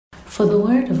For the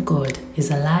word of God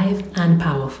is alive and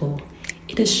powerful.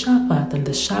 It is sharper than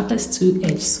the sharpest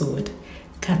two-edged sword,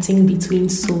 cutting between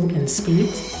soul and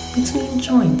spirit, between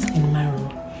joint and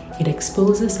marrow. It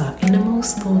exposes our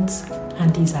innermost thoughts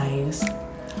and desires.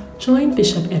 Join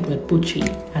Bishop Edward Butchie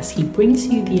as he brings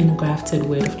you the engrafted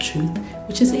word of truth,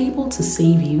 which is able to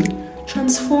save you,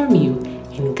 transform you,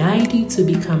 and guide you to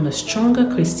become a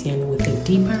stronger Christian with a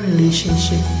deeper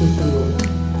relationship with the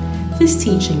Lord. This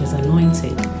teaching is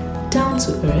anointed, down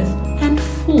to earth, and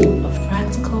full of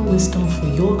practical wisdom for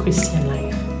your Christian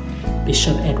life.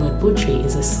 Bishop Edward Butchie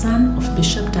is a son of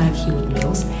Bishop Dag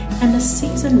Heward-Mills and a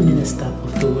seasoned minister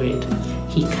of the Word.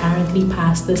 He currently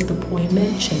pastors the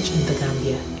Poimen Church in the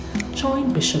Gambia.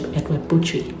 Join Bishop Edward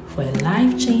Butchie for a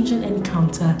life-changing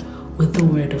encounter with the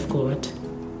Word of God.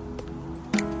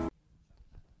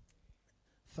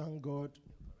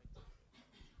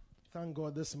 Thank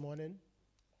God this morning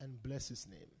and bless His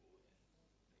name.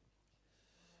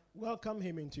 Welcome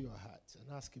Him into your heart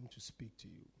and ask Him to speak to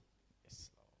you. Yes,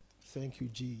 Lord. Thank you,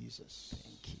 Jesus.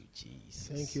 Thank you, Jesus.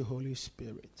 Thank you, Holy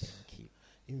Spirit. Thank you.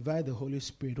 Invite the Holy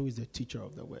Spirit, who is the teacher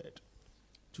of the word,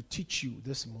 to teach you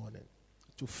this morning,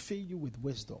 to fill you with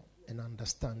wisdom and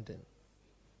understanding.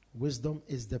 Wisdom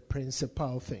is the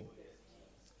principal thing.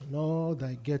 In all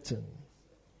thy getting,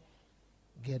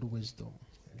 get wisdom,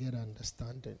 get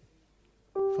understanding.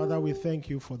 Father, we thank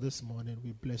you for this morning.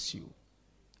 We bless you.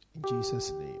 In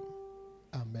Jesus' name,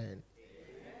 amen. Amen.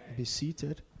 Be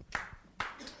seated.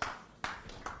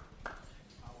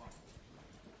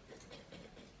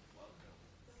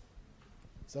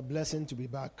 It's a blessing to be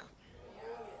back.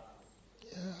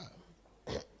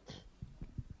 Yeah.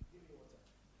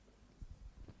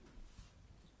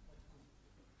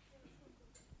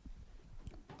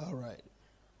 All right.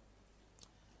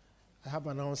 I have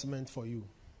an announcement for you.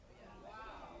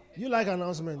 You like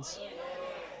announcements?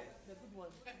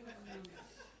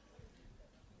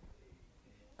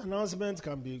 Announcements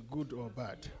can be good or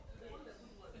bad.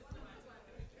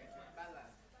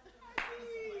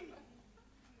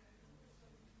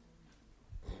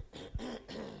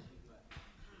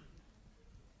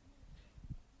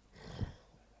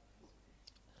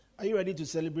 Are you ready to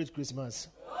celebrate Christmas?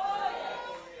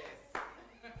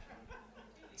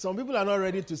 Some people are not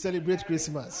ready to celebrate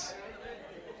Christmas.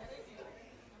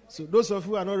 So those of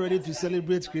you who are not ready to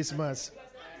celebrate Christmas,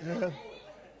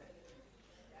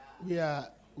 we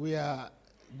are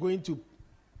going to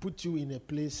put you in a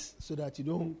place so that you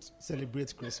don't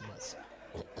celebrate Christmas.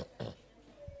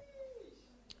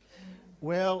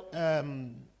 Well,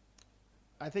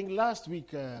 I think last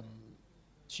week,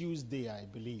 Tuesday, I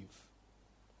believe,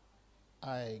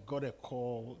 I got a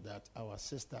call that our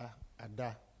sister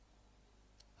Ada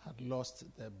had lost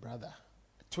the brother,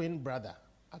 twin brother,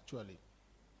 actually.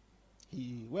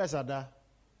 Where's Ada?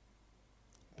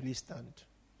 Please stand.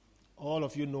 All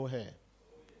of you know her.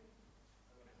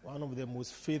 One of the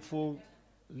most faithful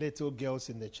little girls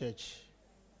in the church.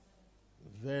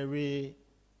 Very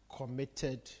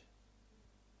committed,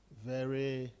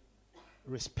 very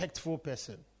respectful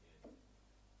person.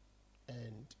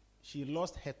 And she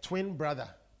lost her twin brother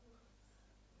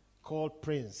called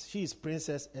Prince. She is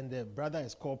Princess and the brother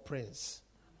is called Prince.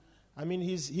 I mean,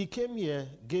 he came here,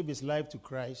 gave his life to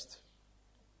Christ,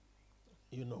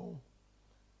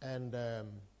 and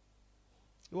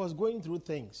he was going through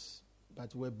things,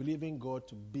 but we're believing God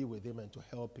to be with him and to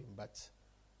help him. But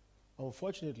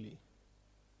unfortunately,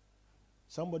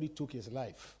 somebody took his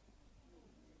life.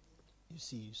 You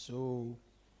see, so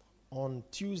on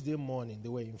Tuesday morning, they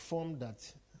were informed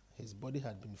that his body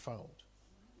had been found.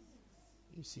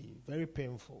 You see, very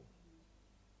painful.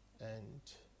 And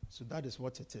so that is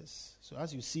what it is. So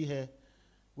as you see her,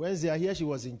 Wednesday, I hear she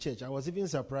was in church. I was even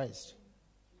surprised.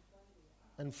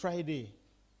 And Friday,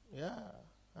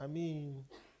 I mean,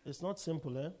 it's not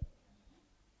simple,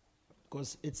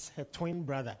 because it's her twin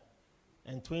brother.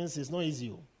 And twins is not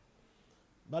easy.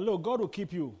 But look, God will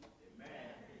keep you.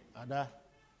 Amen. Ada,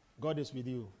 God is with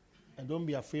you. And don't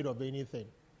be afraid of anything.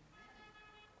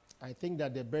 I think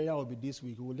that the burial will be this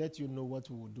week. We will let you know what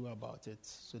we will do about it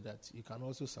so that you can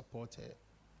also support her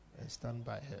and stand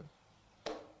by her.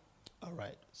 All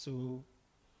right. So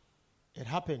it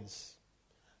happens.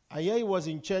 I hear he was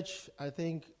in church, I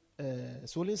think,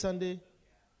 Swollen Sunday.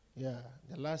 Yeah,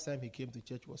 the last time he came to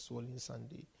church was Swollen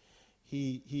Sunday.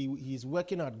 He's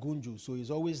working at Gunju, so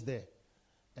he's always there.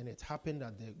 And it happened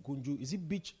at the Gunju. Is it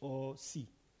beach or sea?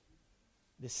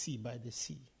 The sea, by the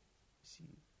sea.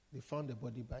 See, they found the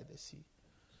body by the sea.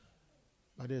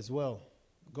 But as well,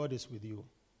 God is with you,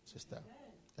 sister.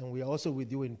 And we are also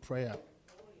with you in prayer.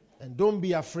 And don't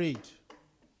be afraid.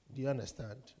 Do you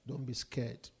understand? Don't be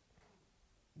scared.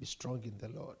 Be strong in the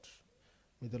Lord.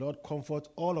 May the Lord comfort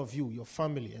all of you, your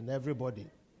family, and everybody.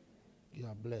 You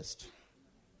are blessed.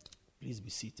 Please be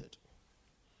seated.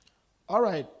 All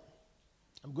right.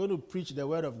 I'm going to preach the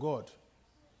word of God.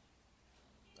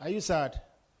 Are you sad?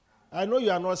 I know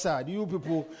you are not sad. You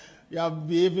people, you are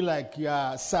behaving like you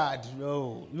are sad.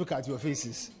 No, look at your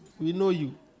faces. We know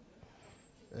you.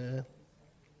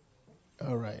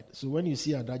 All right. So when you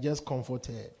see her, just comfort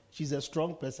her. She's a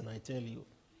strong person, I tell you.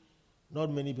 Not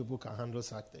many people can handle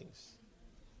such things.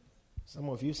 Some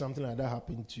of you, something like that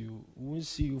happened to you. We won't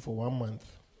see you for 1 month.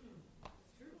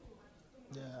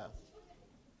 Yeah.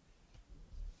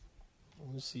 We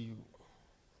won't see you.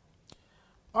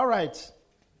 All right.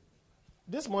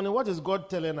 This morning, what is God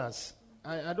telling us?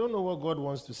 I don't know what God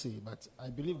wants to say, but I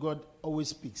believe God always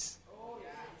speaks.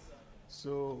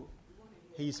 So,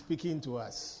 He's speaking to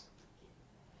us.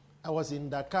 I was in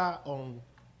Dakar on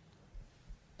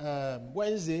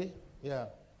Wednesday. Yeah.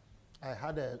 I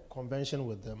had a convention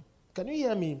with them. Can you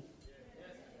hear me?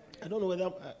 I don't know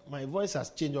whether my voice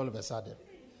has changed all of a sudden.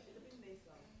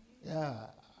 Yeah.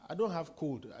 I don't have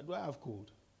cold. Do I have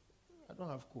cold? I don't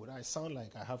have cold. I sound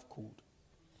like I have cold.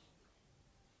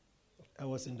 I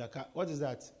was in Dakar. What is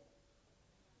that?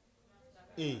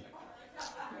 A.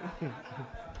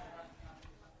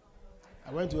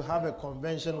 I went to have a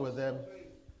convention with them.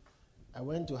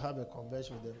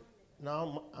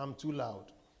 Now I'm too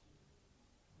loud.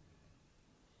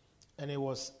 And it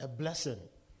was a blessing.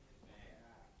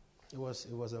 It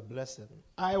was a blessing.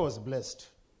 I was blessed.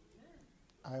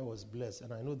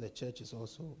 And I know the church is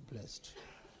also blessed.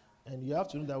 And you have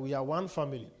to know that we are one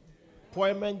family.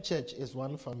 Poimen Church is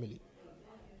one family.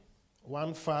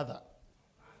 One Father.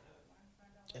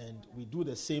 And we do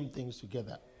the same things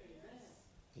together.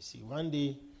 You see, one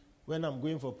day, when I'm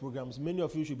going for programs, many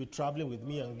of you should be traveling with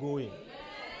me and going.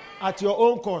 At your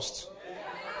own cost.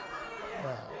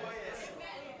 Yeah.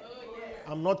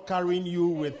 I'm not carrying you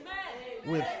with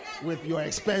your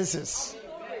expenses.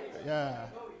 Yeah.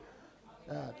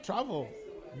 Travel.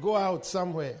 Go out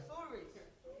somewhere.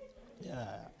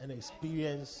 Yeah. And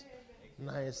experience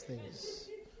nice things.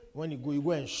 When you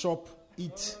go and shop,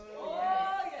 eat,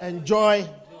 enjoy.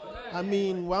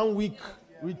 1 week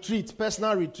retreat,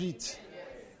 personal retreat.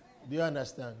 Do you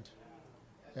understand?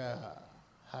 Yeah.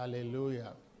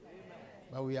 Hallelujah.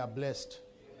 But we are blessed.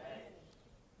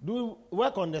 Do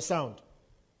work on the sound.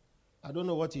 I don't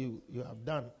know what you have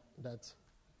done. That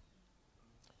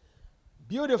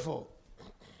beautiful.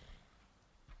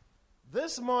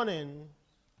 This morning,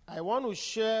 I want to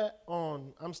share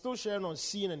on, I'm still sharing on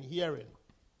seeing and hearing.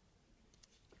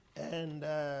 And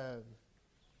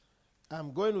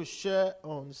I'm going to share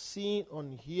on seeing,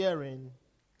 on hearing,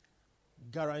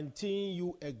 guaranteeing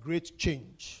you a great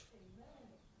change.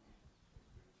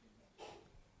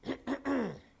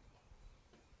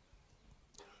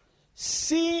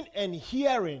 Seeing and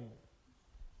hearing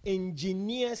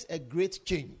engineers a great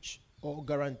change or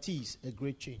guarantees a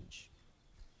great change.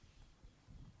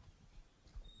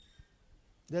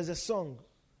 There's a song.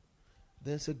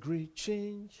 There's a great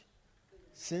change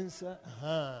since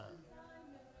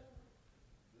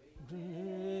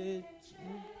great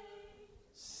change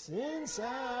since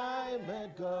I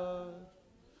met God.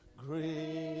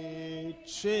 Great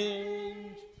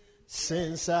change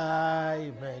since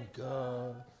I met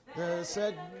God. There's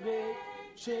a great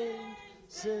change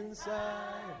since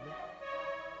I met.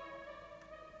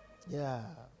 Yeah.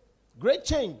 Great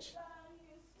change.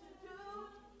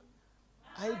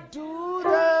 I do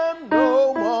them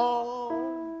no more.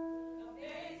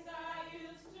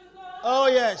 Oh,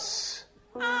 yes.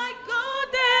 I go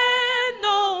there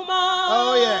no more.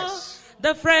 Oh, yes.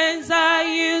 The friends I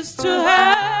used to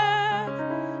have,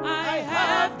 I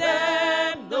have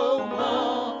them no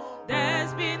more.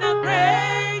 There's been a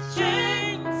great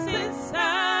change since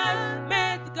I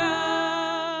met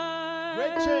God.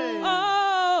 Great change.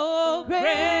 Oh,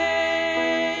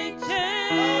 great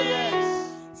change. Oh, yes.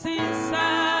 Since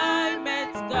I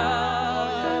met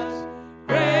God. Oh,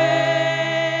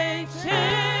 Great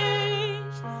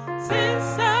change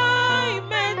since I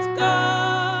met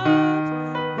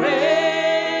God.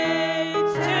 Great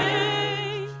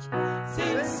change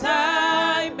since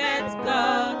I met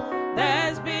God.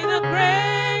 There's been a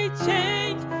great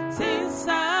change since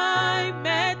I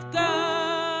met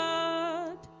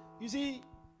God. You see,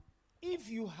 if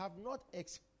you have not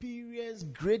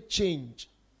experienced great change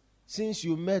since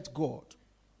you met God,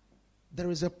 there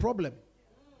is a problem.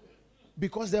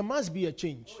 Because there must be a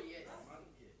change.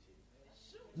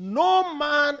 No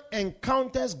man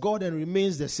encounters God and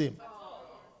remains the same.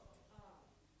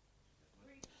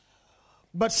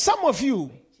 But some of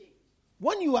you,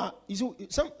 When you are, you see,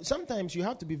 sometimes you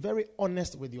have to be very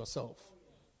honest with yourself.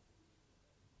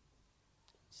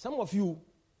 Some of you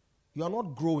are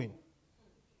not growing.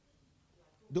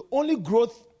 The only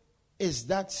growth is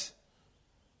that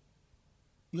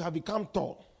you have become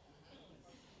tall.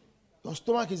 Your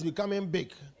stomach is becoming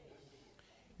big.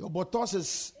 Your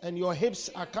buttocks and your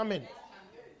hips are coming.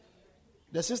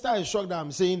 The sister is shocked that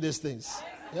I'm saying these things.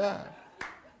 Yeah.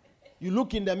 You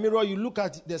look in the mirror, you look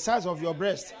at the size of your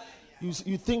breast.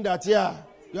 You think that, yeah,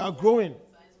 you are growing.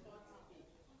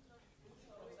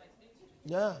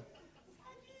 Yeah.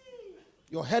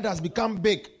 Your head has become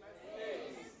big.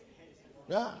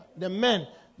 Yeah. The men,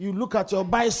 you look at your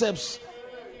biceps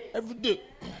every day.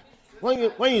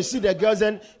 When you see the girls,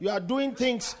 then you are doing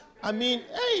things. I mean,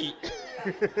 hey.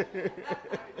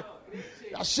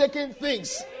 You are shaking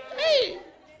things. Hey.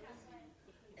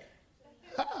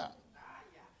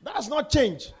 That's not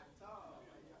change.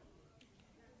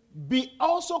 Be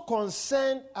also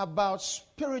concerned about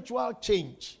spiritual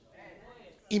change,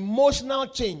 emotional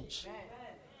change,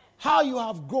 how you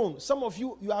have grown. Some of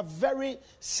you are very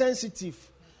sensitive.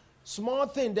 Small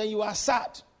thing, then you are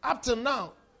sad. Up to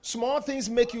now, small things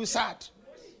make you sad.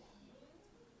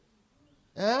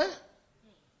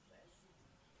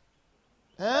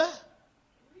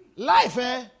 Life,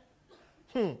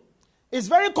 it's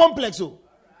very complex.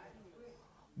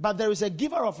 But there is a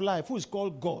giver of life who is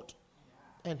called God.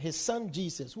 And his son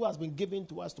Jesus, who has been given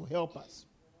to us to help us.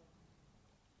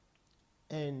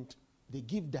 And they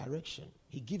give direction.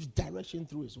 He gives direction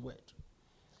through his word.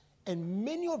 And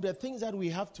many of the things that we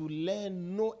have to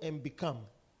learn, know, and become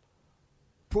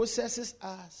processes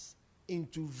us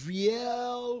into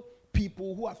real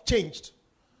people who have changed.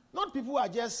 Not people who are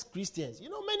just Christians. You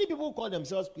know, many people call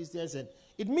themselves Christians and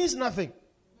it means nothing.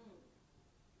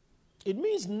 It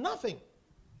means nothing.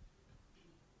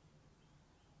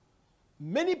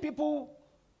 Many people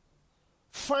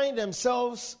find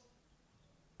themselves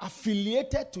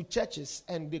affiliated to churches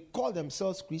and they call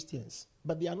themselves Christians,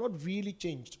 but they are not really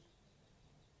changed.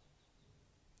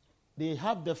 They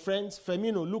have the friends,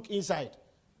 Femino, look inside.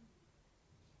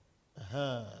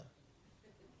 I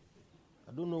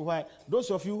don't know why.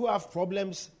 Those of you who have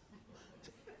problems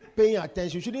paying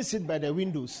attention, you shouldn't sit by the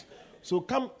windows. So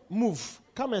come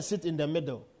and sit in the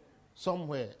middle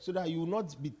somewhere so that you will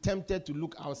not be tempted to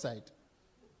look outside.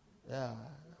 Yeah,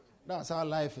 that's how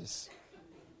life is.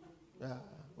 Yeah.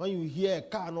 When you hear a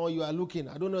car or you are looking,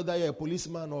 I don't know that you're a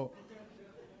policeman or...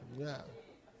 Yeah.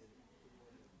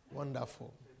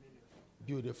 Wonderful.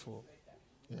 Beautiful.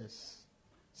 Yes.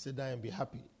 Sit down and be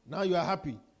happy. Now you are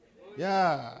happy.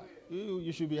 Yeah.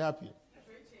 You should be happy.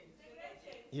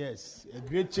 Yes. A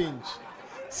great change.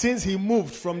 Since he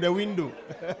moved from the window.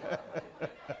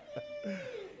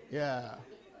 Yeah.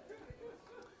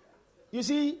 You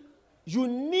see, you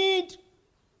need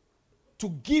to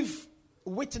give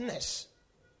witness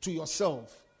to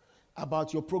yourself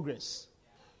about your progress.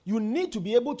 You need to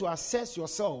be able to assess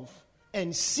yourself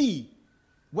and see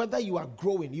whether you are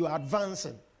growing, you are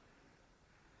advancing.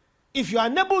 If you are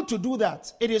unable to do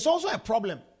that, it is also a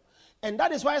problem. And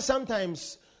that is why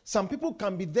sometimes some people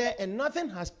can be there and nothing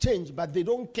has changed, but they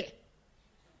don't care.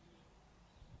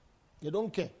 They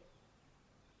don't care.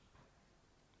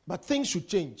 But things should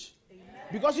change.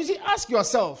 Because you see, ask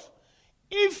yourself,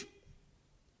 if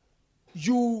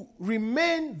you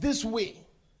remain this way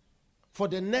for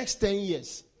the next 10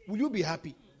 years, will you be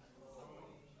happy?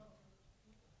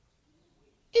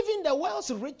 Even the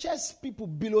world's richest people,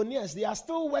 billionaires, they are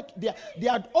still working. They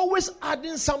are always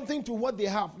adding something to what they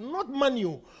have. Not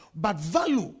money, but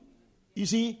value. You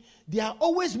see, they are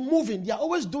always moving. They are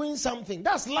always doing something.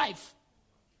 That's life.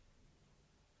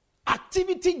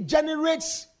 Activity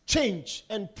generates change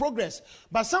and progress.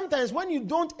 But sometimes when you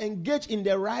don't engage in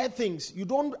the right things, you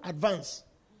don't advance.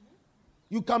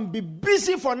 You can be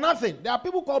busy for nothing. There are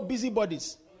people called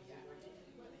busybodies.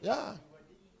 Yeah.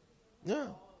 Yeah.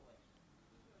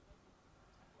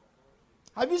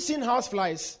 Have you seen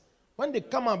houseflies? When they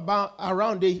come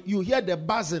around, you hear the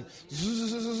buzzing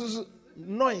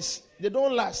noise. They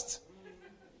don't last.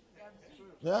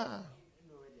 Yeah.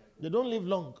 They don't live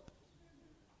long.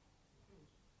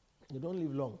 They don't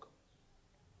live long.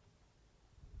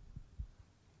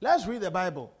 Let's read the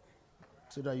Bible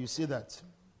so that you see that.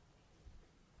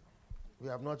 We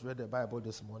have not read the Bible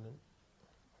this morning.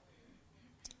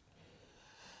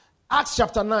 Acts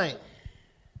chapter 9.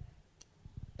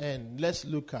 And let's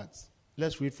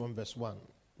read from verse 1.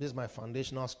 This is my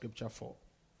foundational scripture for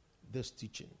this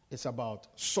teaching. It's about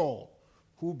Saul,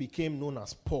 who became known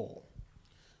as Paul.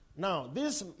 Now,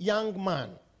 this young man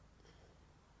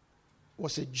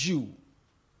was a Jew,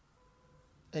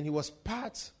 and he was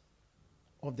part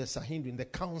of the Sanhedrin, the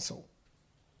council,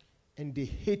 and they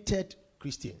hated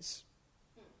Christians.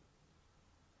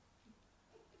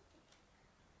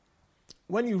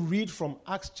 When you read from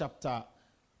Acts chapter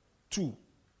 2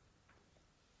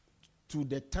 to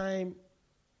the time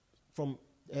from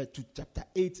to chapter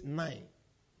 8, 9,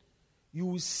 you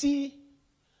will see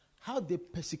how they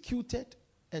persecuted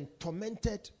and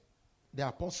tormented the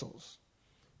apostles,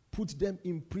 put them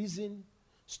in prison,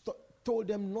 told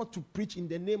them not to preach in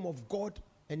the name of God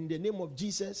and in the name of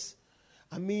Jesus.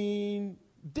 I mean,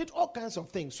 did all kinds of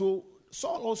things. So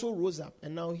Saul also rose up,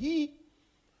 and now he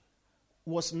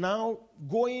was now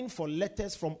going for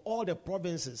letters from all the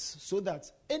provinces so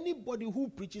that anybody who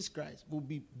preaches Christ will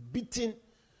be beaten,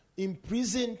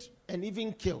 imprisoned, and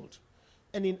even killed.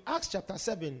 And in Acts chapter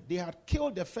 7, they had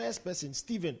killed the first person,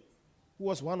 Stephen, who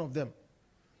was one of them.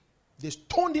 They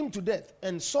stoned him to death,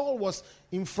 and Saul was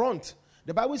in front.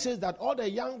 The Bible says that all the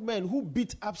young men who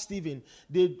beat up Stephen,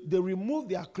 they removed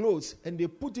their clothes and they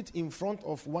put it in front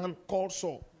of one called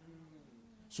Saul,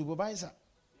 supervisor.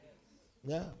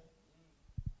 Yeah.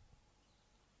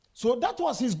 So that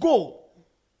was his goal.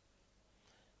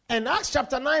 And Acts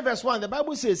chapter 9 verse 1, the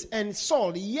Bible says, and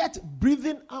Saul, yet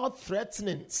breathing out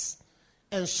threatenings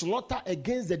and slaughter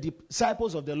against the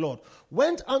disciples of the Lord,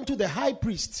 went unto the high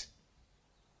priest,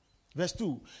 verse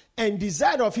 2, and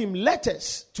desired of him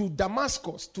letters to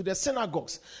Damascus, to the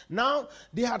synagogues. Now,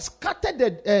 they had scattered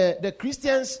the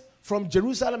Christians from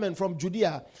Jerusalem and from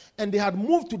Judea, and they had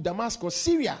moved to Damascus,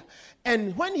 Syria.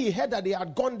 And when he heard that they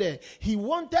had gone there, he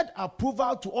wanted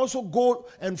approval to also go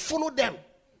and follow them.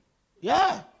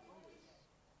 Yeah.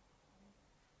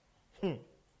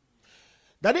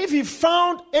 That if he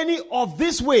found any of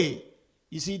this way,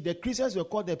 you see, the Christians were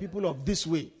called the people of this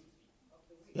way.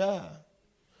 Yeah.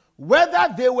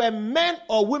 Whether they were men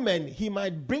or women, he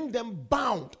might bring them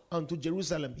bound unto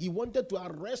Jerusalem. He wanted to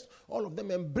arrest all of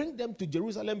them and bring them to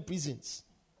Jerusalem prisons.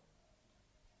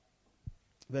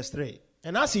 Verse 3.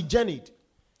 And as he journeyed,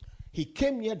 he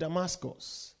came near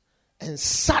Damascus, and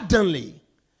suddenly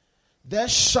there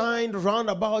shined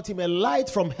round about him a light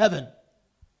from heaven.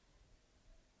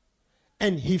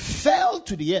 And he fell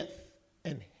to the earth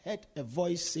and heard a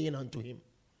voice saying unto him,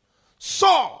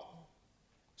 Saul,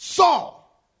 Saul,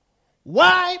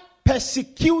 why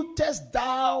persecutest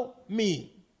thou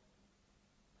me?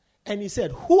 And he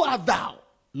said, who art thou,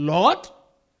 Lord?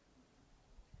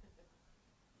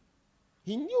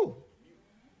 He knew.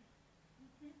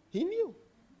 He knew.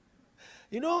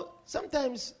 You know,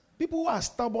 sometimes people who are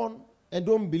stubborn and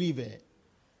don't believe it,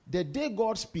 the day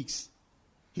God speaks,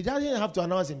 he doesn't have to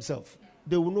announce himself.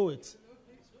 They will know it.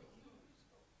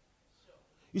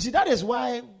 You see, that is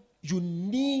why you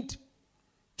need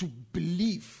to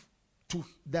believe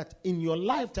that in your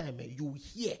lifetime you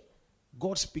hear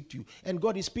God speak to you. And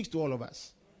God, he speaks to all of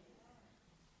us.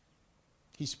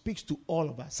 He speaks to all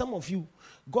of us. Some of you,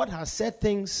 God has said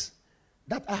things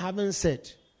that I haven't said.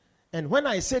 And when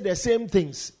I say the same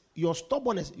things, your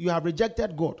stubbornness, you have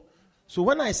rejected God. So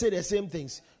when I say the same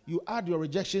things, you add your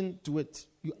rejection to it.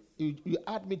 You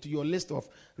add me to your list of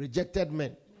rejected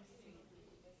men.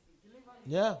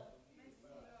 Yeah.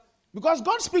 Because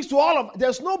God speaks to all of,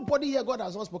 there's nobody here God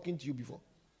has not spoken to you before.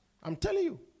 I'm telling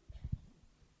you.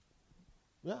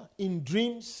 Yeah. In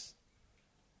dreams,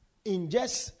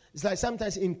 it's like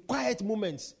sometimes in quiet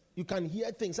moments, you can hear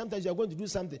things. Sometimes you're going to do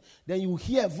something. Then you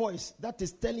hear a voice that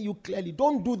is telling you clearly,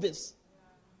 don't do this.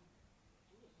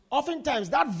 Oftentimes,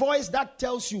 that voice that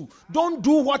tells you, don't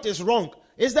do what is wrong,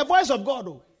 is the voice of God.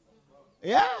 Oh.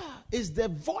 Yeah. It's the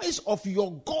voice of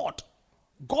your God.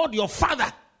 God, your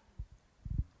Father.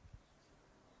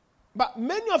 But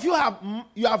many of you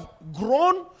have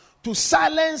grown to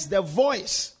silence the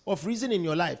voice of reason in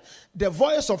your life. The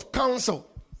voice of counsel.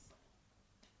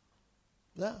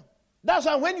 Yeah. That's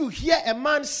why when you hear a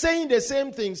man saying the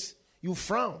same things, you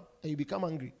frown and you become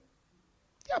angry.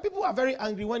 Yeah, people are very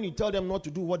angry when you tell them not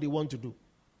to do what they want to do,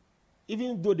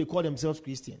 even though they call themselves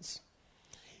Christians.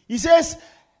 He says,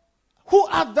 who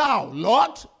art thou,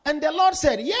 Lord? And the Lord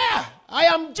said, yeah, I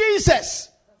am Jesus,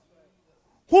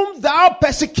 whom thou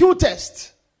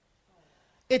persecutest.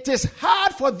 It is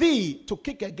hard for thee to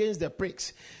kick against the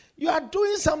pricks. You are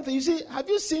doing something. You see, have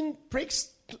you seen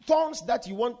pricks, thorns that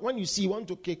you want, when you see, you want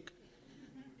to kick?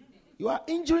 You are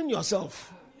injuring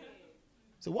yourself.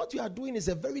 So what you are doing is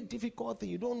a very difficult thing.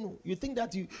 You don't know. You think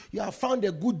that you have found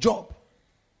a good job.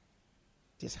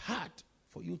 It is hard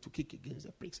for you to kick against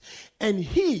the pricks. And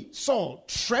he, Saul,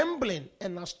 trembling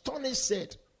and astonished,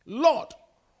 said, Lord,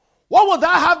 what wilt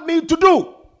thou have me to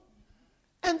do?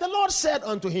 And the Lord said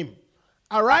unto him,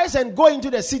 arise and go into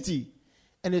the city,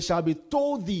 and it shall be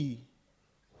told thee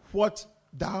what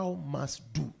thou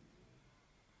must do.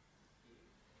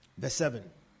 Verse 7.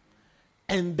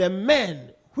 And the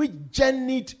men which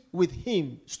journeyed with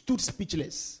him stood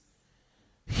speechless,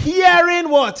 hearing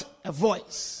what? A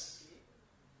voice,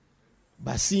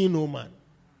 but seeing no man.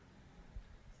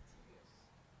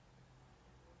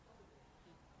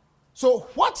 So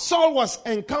what Saul was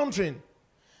encountering,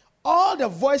 all the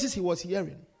voices he was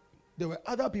hearing, there were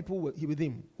other people with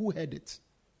him who heard it.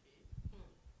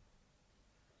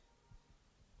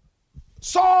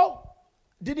 Saul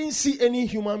didn't see any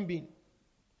human being.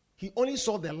 He only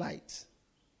saw the light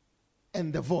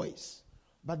and the voice.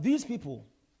 But these people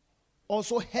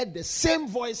also heard the same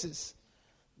voices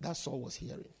that Saul was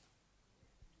hearing.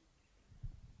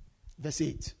 Verse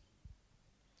 8.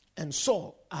 And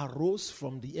Saul arose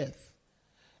from the earth.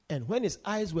 And when his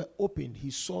eyes were opened,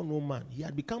 he saw no man. He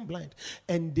had become blind.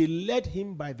 And they led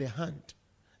him by the hand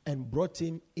and brought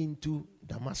him into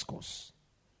Damascus.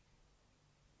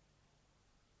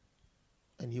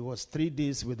 And he was 3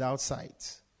 days without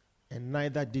sight, and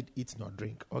neither did eat nor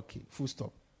drink. Okay, full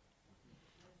stop.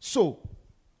 So,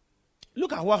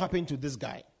 look at what happened to this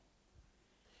guy.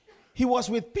 He was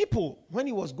with people when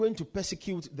he was going to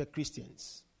persecute the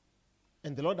Christians.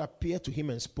 And the Lord appeared to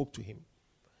him and spoke to him.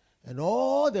 And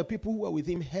all the people who were with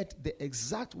him heard the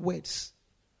exact words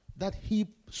that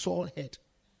Saul heard,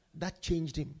 that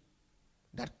changed him,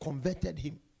 that converted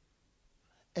him.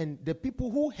 And the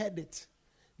people who heard it,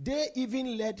 they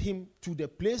even led him to the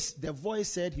place the voice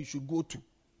said he should go to.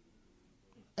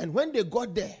 And when they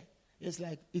got there, it's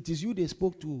like, it is you they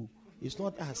spoke to. It's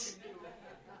not us.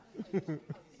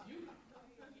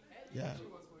 Yeah.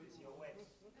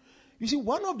 You see,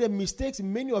 one of the mistakes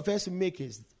many of us make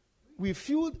is we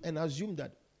feel and assume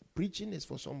that preaching is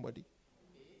for somebody.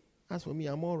 As for me,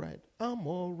 I'm all right. I'm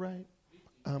all right.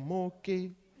 I'm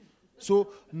okay.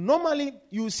 So normally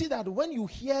you see that when you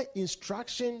hear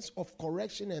instructions of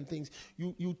correction and things,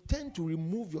 you tend to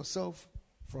remove yourself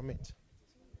from it.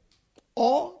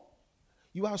 Or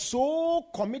you are so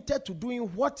committed to doing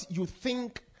what you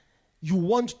think you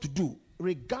want to do,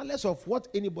 regardless of what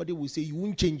anybody will say, you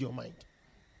won't change your mind.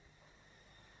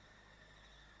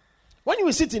 When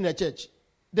you sit in a church,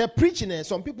 they're preaching,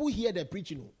 some people hear the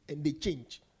preaching and they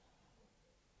change.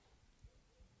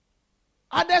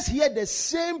 Others hear the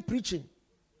same preaching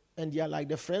and they are like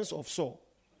the friends of Saul.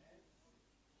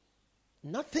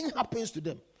 Nothing happens to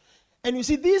them. And you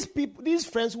see, these people, these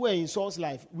friends who were in Saul's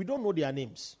life, we don't know their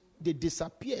names. They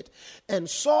disappeared. And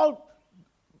Saul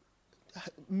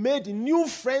made new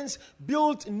friends,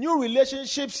 built new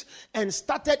relationships, and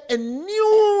started a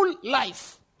new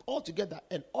life altogether.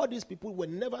 And all these people were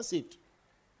never saved.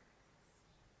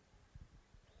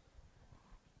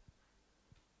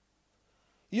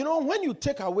 You know, when you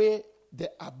take away the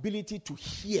ability to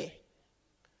hear,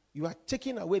 you are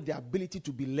taking away the ability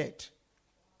to be led.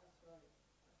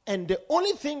 And the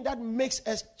only thing that makes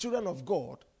us children of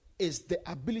God is the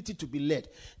ability to be led.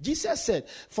 Jesus said,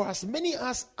 for as many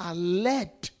as are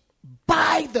led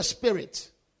by the Spirit,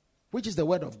 which is the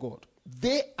word of God,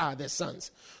 they are the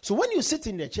sons. So when you sit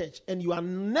in the church and you are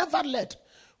never led,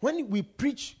 when we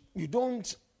preach,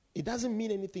 it doesn't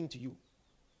mean anything to you.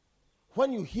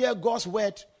 When you hear God's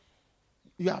word,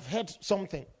 you have heard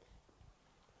something.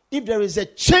 If there is a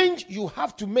change you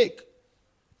have to make,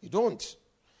 you don't.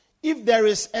 If there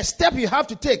is a step you have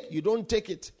to take, you don't take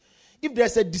it. If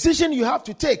there's a decision you have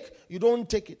to take, you don't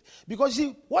take it. Because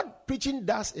see, what preaching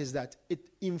does is that it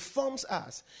informs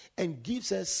us and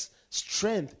gives us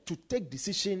strength to take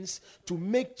decisions, to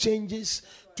make changes,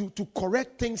 to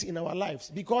correct things in our lives.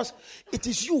 Because it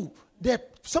is you.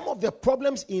 Some of the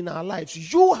problems in our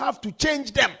lives, you have to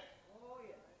change them.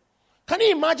 Can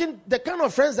you imagine the kind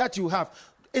of friends that you have?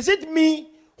 Is it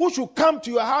me who should come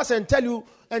to your house and tell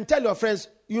your friends,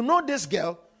 you know this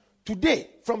girl,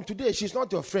 from today, she's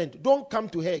not your friend. Don't come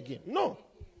to her again. No.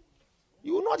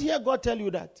 You will not hear God tell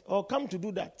you that or come to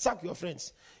do that. Sack your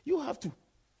friends. You have to.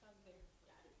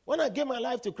 When I gave my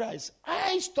life to Christ,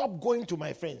 I stopped going to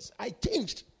my friends. I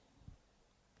changed.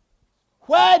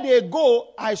 Where they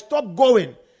go, I stopped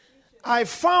going. I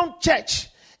found church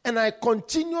and I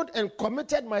continued and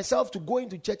committed myself to going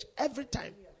to church every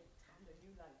time.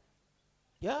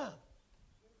 Yeah.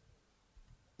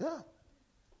 Yeah.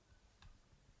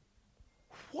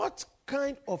 What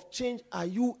kind of change are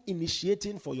you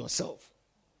initiating for yourself?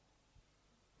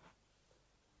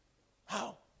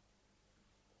 How?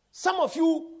 Some of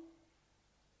you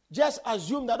just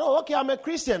assume that, oh, okay, I'm a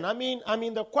Christian. I'm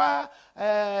in the choir.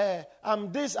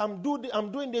 I'm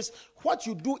doing this. What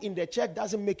you do in the church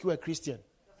doesn't make you a Christian.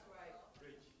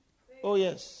 Oh,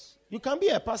 yes. You can be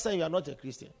a pastor and you are not a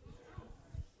Christian.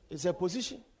 It's a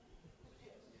position.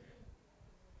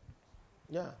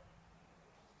 Yeah.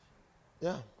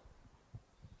 Yeah.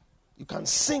 You can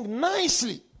sing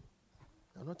nicely.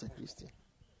 You're not a Christian.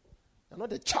 You're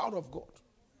not a child of God.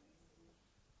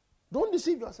 Don't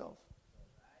deceive yourself.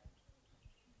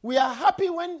 We are happy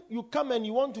when you come and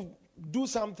you want to do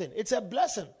something. It's a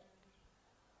blessing.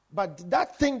 But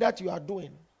that thing that you are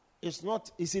doing is not,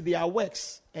 you see, they are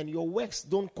works, and your works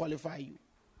don't qualify you.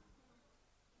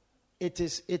 It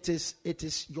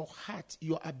is your heart,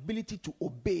 your ability to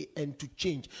obey and to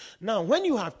change. Now, when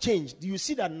you have changed, you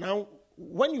see that now,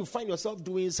 when you find yourself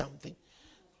doing something,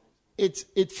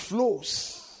 it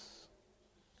flows.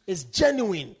 It's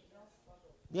genuine.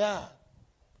 Yeah.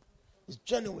 It's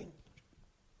genuine.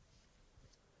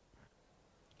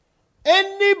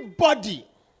 Anybody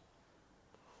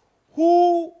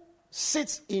who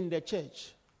sits in the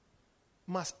church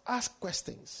must ask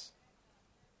questions.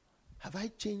 Have I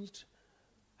changed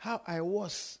how I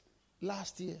was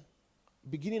last year?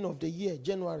 Beginning of the year,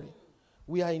 January.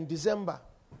 We are in December.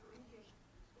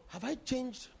 Have I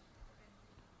changed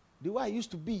the way I used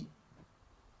to be?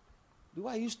 The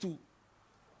way I used to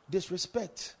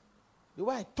disrespect? The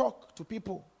way I talk to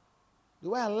people? The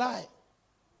way I lie?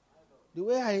 The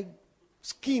way I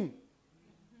scheme?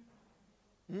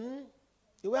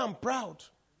 The way I'm proud?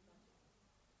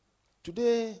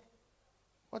 Today,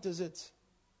 what is it?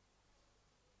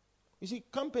 You see,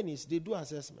 companies, they do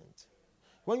assessment.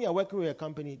 When you are working with a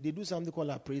company, they do something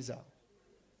called appraisal.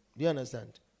 Do you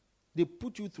understand? They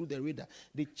put you through the radar.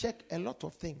 They check a lot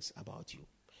of things about you.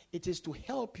 It is to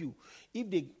help you. If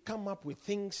they come up with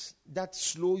things that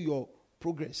slow your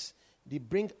progress, they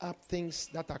bring up things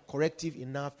that are corrective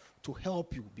enough to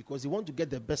help you, because they want to get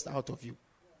the best out of you.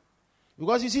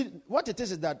 Because you see, what it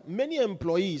is that many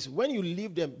employees, when you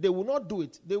leave them, they will not do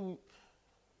it. They will.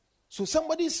 So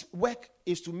somebody's work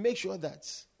is to make sure that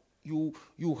you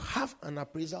have an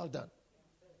appraisal done.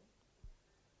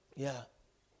 Yeah.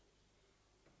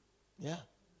 Yeah.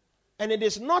 And it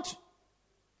is not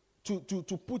to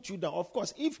put you down. Of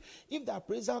course, if the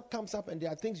appraisal comes up and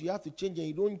there are things you have to change and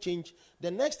you don't change,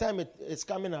 the next time it's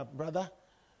coming up, brother,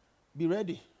 be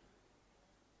ready.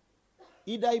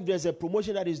 Either if there's a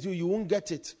promotion that is due, you won't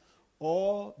get it,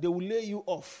 or they will lay you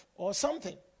off, or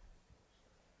something.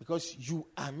 Because you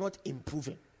are not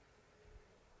improving.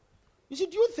 You see,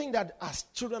 do you think that as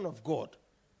children of God,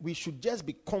 we should just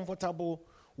be comfortable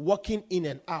walking in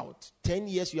and out? 10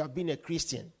 years you have been a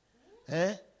Christian.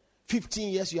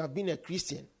 15 years you have been a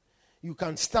Christian. You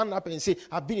can stand up and say,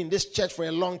 I've been in this church for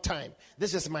a long time.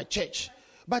 This is my church.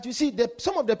 But you see,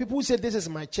 some of the people who say this is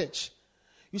my church,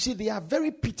 you see, they are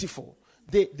very pitiful.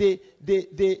 They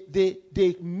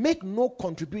make no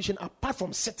contribution apart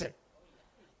from sitting.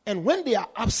 And when they are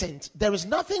absent, there is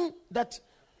nothing that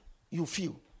you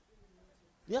feel.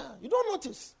 Yeah, you don't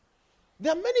notice.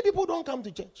 There are many people who don't come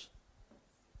to church.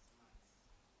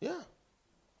 Yeah.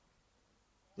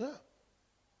 Yeah.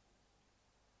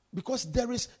 Because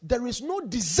there is no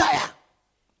desire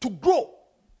to grow.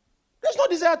 There's no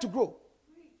desire to grow.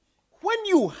 When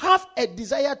you have a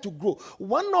desire to grow,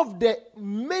 one of the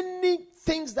many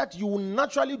things that you will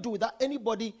naturally do without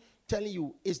anybody telling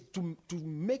you is to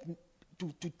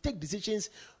take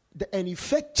decisions and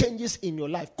effect changes in your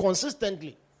life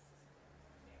consistently.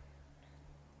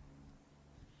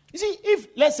 You see, if,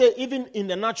 let's say, even in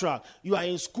the natural, you are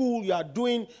in school, you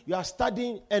are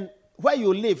studying, and where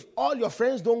you live, all your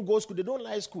friends don't go to school, they don't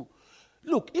like school.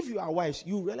 Look, if you are wise,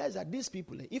 you realize that these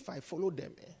people, if I follow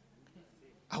them,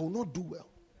 I will not do well.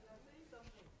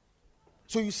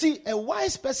 So you see, a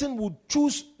wise person would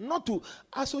choose not to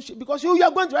associate, because you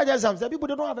are going to write exams. There are people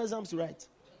that don't have exams to write.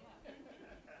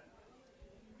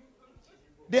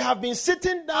 They have been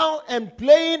sitting down and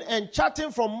playing and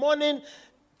chatting from morning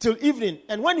till evening.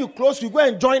 And when you close, you go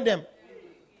and join them.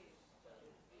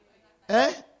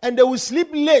 And they will sleep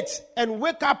late and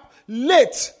wake up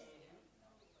late.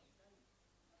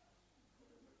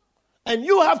 And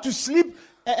you have to sleep,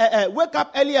 wake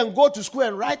up early and go to school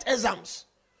and write exams.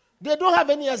 They don't have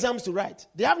any exams to write.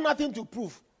 They have nothing to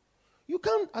prove. You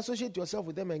can't associate yourself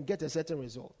with them and get a certain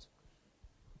result.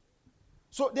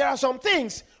 So there are some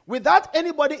things, without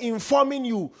anybody informing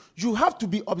you, you have to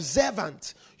be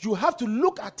observant. You have to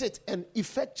look at it and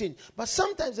effect change. But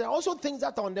sometimes there are also things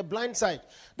that are on the blind side.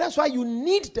 That's why you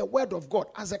need the word of God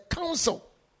as a counsel.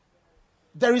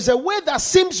 There is a way that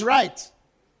seems right.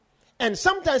 And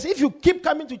sometimes if you keep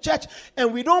coming to church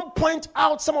and we don't point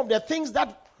out some of the things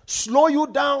that slow you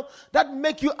down, that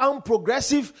make you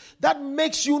unprogressive, that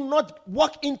makes you not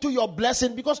walk into your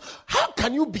blessing, because how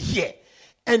can you be here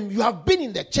and you have been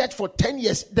in the church for 10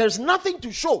 years, there's nothing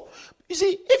to show? You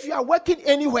see, if you are working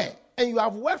anywhere and you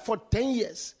have worked for 10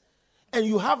 years and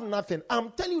you have nothing,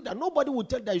 I'm telling you that nobody will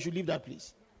tell you that you should leave that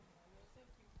place.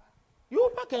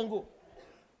 You pack and go.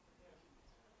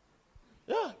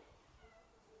 Yeah.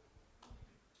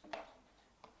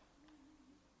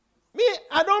 Me,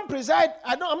 I don't preside.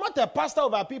 I'm not a pastor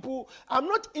over people. I'm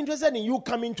not interested in you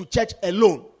coming to church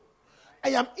alone. I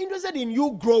am interested in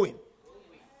you growing.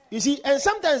 You see, and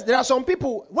sometimes there are some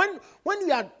people when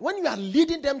you are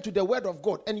leading them to the word of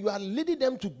God and you are leading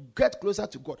them to get closer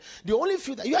to God, they only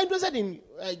feel that you are interested in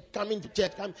coming to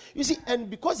church. You see, and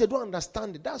because they don't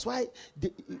understand it, that's why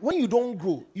when you don't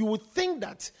grow, you would think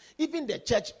that even the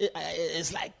church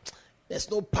is like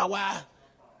there's no power.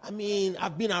 I mean,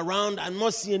 I've been around, I'm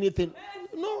not seeing anything.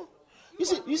 No, you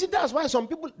see, that's why some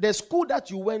people, the school that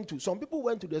you went to, some people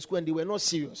went to the school and they were not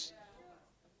serious.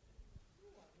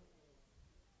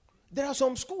 There are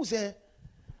some schools there,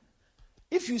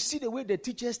 if you see the way the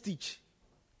teachers teach,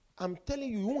 I'm telling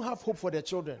you, you won't have hope for the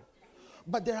children.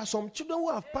 But there are some children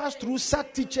who have passed through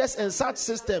such teachers and such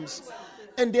systems,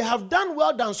 and they have done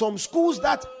well than some schools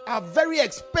that are very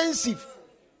expensive.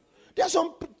 There are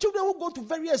some children who go to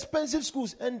very expensive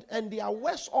schools and they are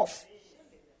worse off.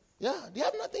 Yeah, they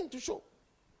have nothing to show.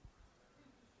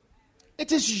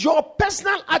 It is your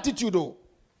personal attitude, though.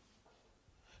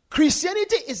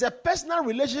 Christianity is a personal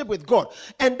relationship with God.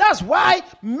 And that's why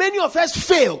many of us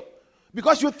fail.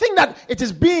 Because you think that it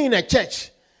is being in a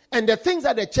church. And the things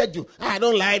that the church do. I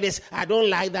don't like this. I don't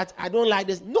like that. I don't like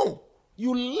this. No.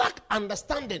 You lack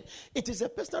understanding. It is a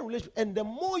personal relationship. And the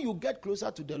more you get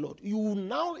closer to the Lord, you will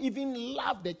now even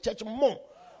love the church more.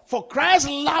 For Christ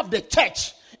loved the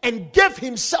church and gave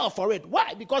himself for it.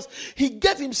 Why? Because he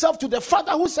gave himself to the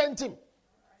Father who sent him.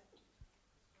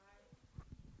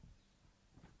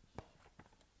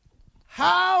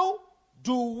 How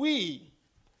do we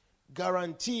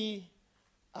guarantee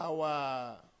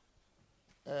our,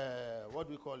 what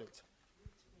do we call it?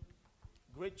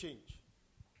 Great change.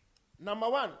 Number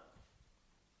one,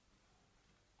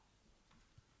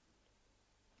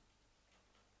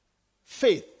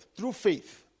 faith, through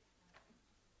faith.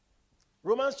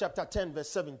 Romans chapter 10, verse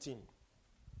 17.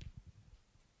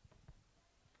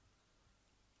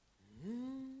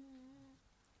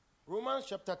 Romans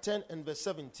chapter 10 and verse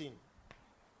 17.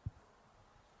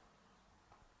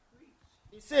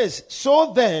 It says,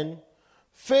 so then,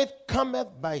 faith cometh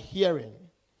by hearing,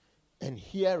 and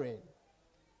hearing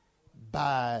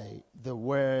by the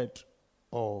word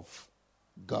of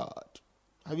God.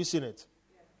 Have you seen it?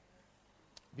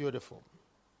 Beautiful.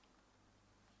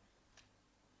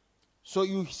 So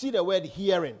you see the word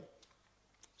hearing.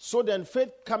 So then,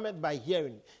 faith cometh by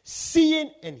hearing,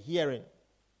 seeing and hearing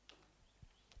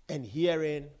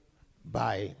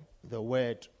by the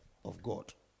word of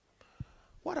God.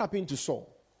 What happened to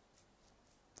Saul?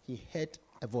 He heard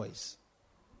a voice.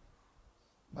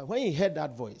 But when he heard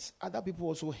that voice, other people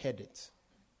also heard it.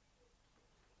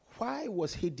 Why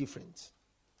was he different?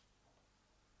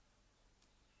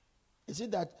 Is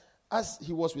it that as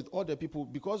he was with all the people,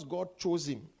 because God chose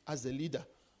him as the leader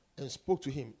and spoke to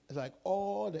him, it's like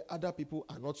all the other people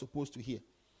are not supposed to hear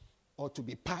or to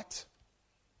be part?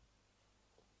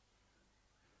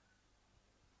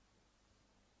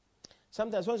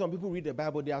 Sometimes when some people read the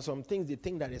Bible, there are some things they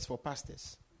think that it's for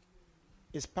pastors.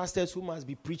 It's pastors who must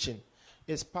be preaching.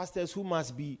 It's pastors who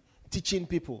must be teaching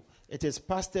people. It is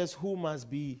pastors who must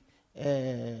be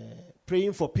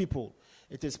praying for people.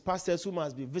 It is pastors who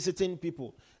must be visiting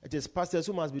people. It is pastors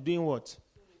who must be doing what?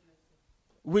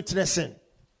 Witnessing.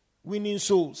 Winning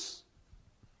souls.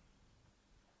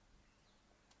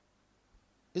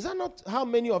 Is that not how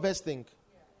many of us think?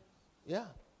 Yeah.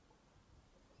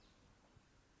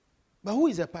 But who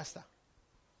is a pastor?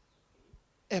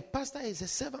 A pastor is a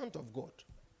servant of God.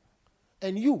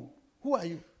 And you, who are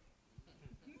you?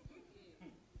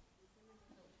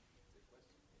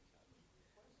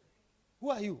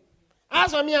 Who are you?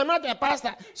 As for me, I'm not a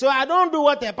pastor, so I don't do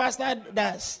what a pastor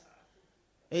does.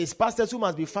 It's pastors who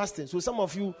must be fasting. So some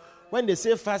of you, when they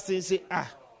say fasting, say,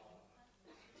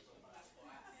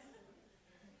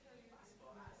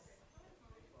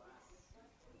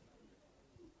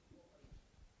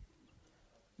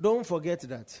 Don't forget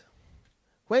that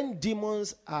when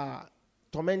demons are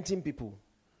tormenting people,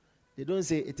 they don't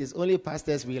say it is only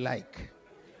pastors we like.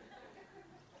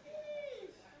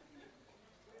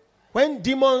 When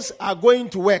demons are going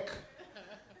to work,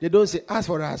 they don't say, as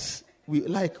for us, we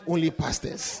like only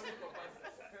pastors.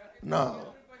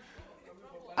 No.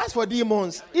 As for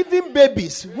demons, even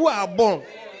babies who are born,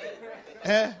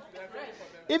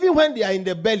 even when they are in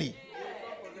the belly,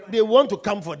 they want to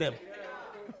come for them.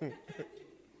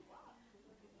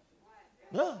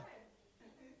 Yeah.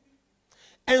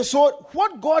 And so,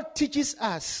 what God teaches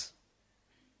us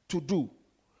to do,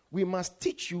 we must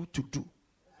teach you to do.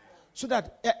 So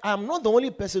that I'm not the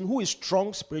only person who is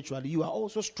strong spiritually. You are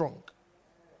also strong.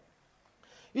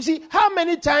 You see, how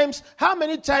many times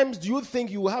do you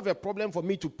think you will have a problem for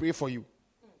me to pray for you?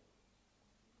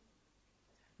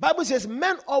 Bible says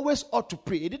men always ought to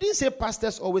pray. It didn't say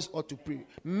pastors always ought to pray.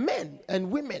 Men and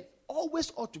women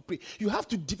always ought to pray. You have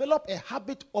to develop a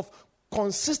habit of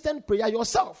consistent prayer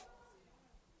yourself.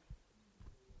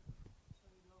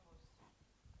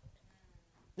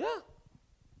 Yeah.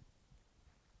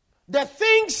 The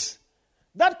things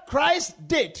that Christ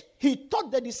did, he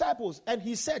taught the disciples and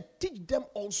he said, teach them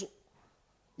also.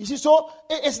 You see, so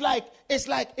it's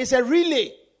a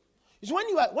relay. It's when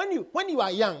you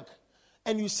are young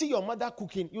and you see your mother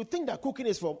cooking, you think that cooking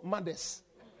is for mothers.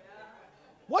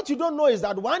 What you don't know is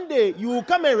that one day you will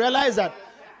come and realize that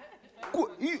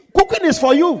cooking is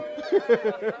for you.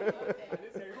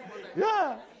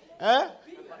 Yeah.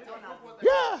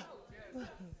 Yeah.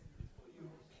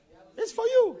 It's for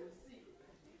you.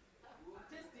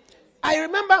 I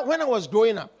remember when I was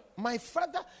growing up, my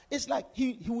father, it's like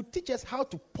he would teach us how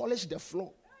to polish the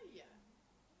floor.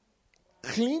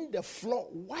 Clean the floor,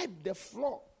 wipe the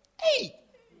floor. Hey!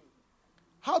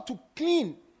 How to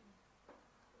clean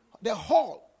the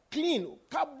hall, clean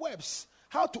cobwebs,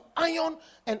 how to iron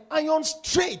and iron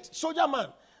straight. Soldier man,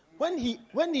 when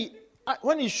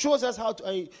he shows us how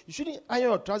to, you shouldn't iron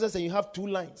your trousers and you have 2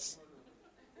 lines.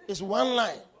 It's 1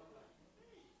 line.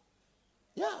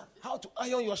 Yeah, how to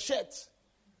iron your shirt.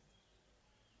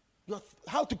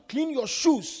 How to clean your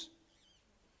shoes.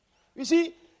 You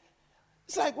see,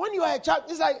 it's like when you are a child,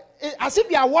 it's like as if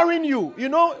they are worrying you. You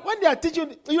know, when they are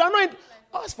teaching, you are not.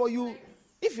 As for you,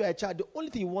 if you are a child, the only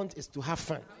thing you want is to have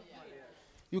fun.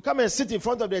 You come and sit in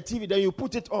front of the TV, then you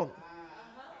put it on.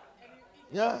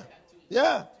 Yeah,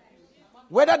 yeah.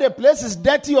 Whether the place is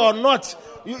dirty or not,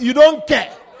 you don't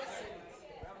care.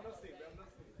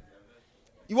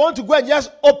 You want to go and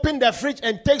just open the fridge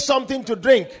and take something to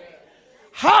drink.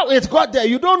 How it got there,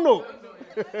 you don't know.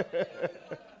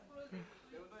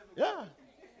 Yeah.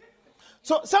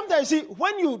 So sometimes, see,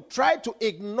 when you try to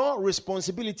ignore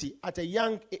responsibility at a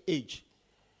young age,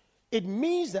 it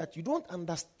means that you don't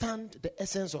understand the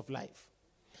essence of life.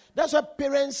 That's why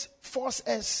parents force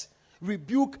us,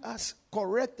 rebuke us,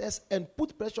 correct us, and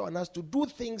put pressure on us to do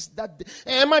things that,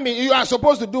 mommy, you are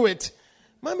supposed to do it.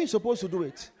 Mommy is supposed to do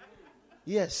it.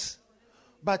 Yes.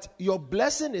 But your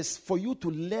blessing is for you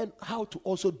to learn how to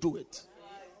also do it.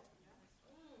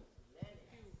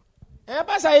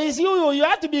 Pastor, it's you. You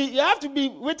have to be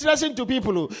witnessing to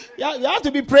people. You have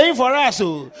to be praying for us.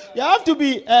 You have to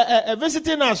be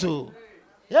visiting us.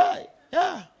 Yeah.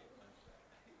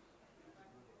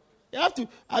 You have to.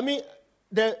 I mean,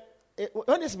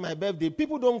 when it's my birthday,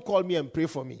 people don't call me and pray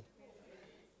for me.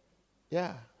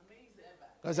 Yeah.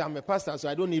 Because I'm a pastor, so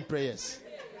I don't need prayers.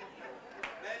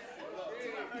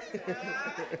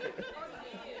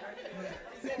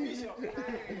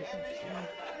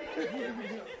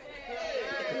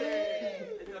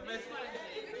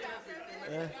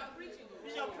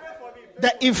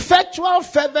 The effectual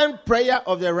fervent prayer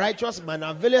of the righteous man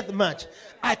availeth much.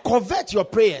 I covet your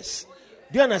prayers.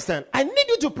 Do you understand? I need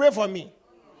you to pray for me.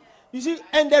 You see,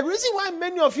 and the reason why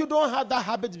many of you don't have that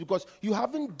habit is because you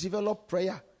haven't developed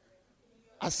prayer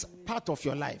as part of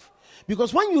your life.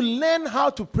 Because when you learn how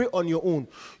to pray on your own,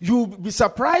 you'll be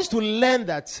surprised to learn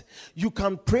that you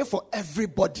can pray for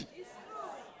everybody.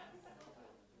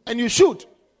 And you should.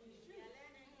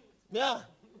 Yeah.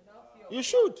 You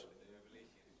should.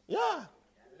 Yeah.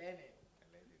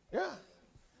 Yeah.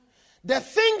 The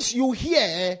things you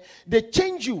hear, they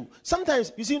change you.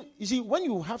 Sometimes, you see, when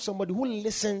you have somebody who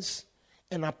listens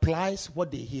and applies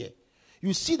what they hear,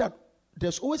 you see that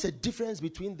there's always a difference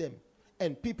between them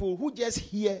and people who just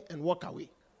hear and walk away.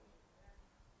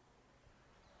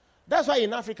 That's why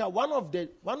in Africa, one of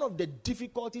the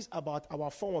difficulties about our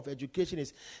form of education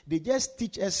is they just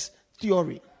teach us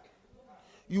theory.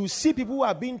 You see people who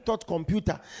are being taught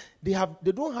computer, they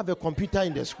don't have a computer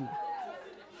in the school.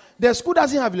 The school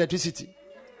doesn't have electricity.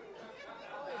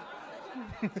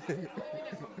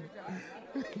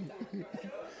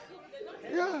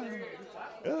 Yeah.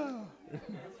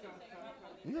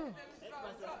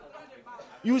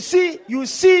 You see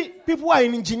people who are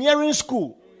in engineering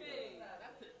school.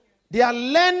 They are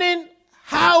learning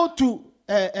how to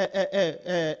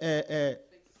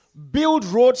build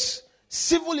roads,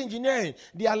 civil engineering.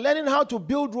 They are learning how to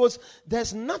build roads.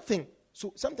 There's nothing.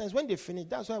 So sometimes when they finish,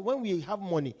 that's why when we have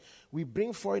money, we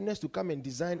bring foreigners to come and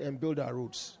design and build our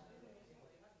roads.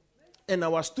 And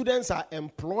our students are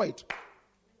employed.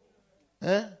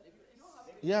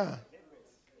 Yeah.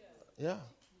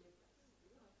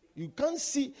 You can't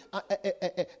see,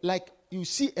 like you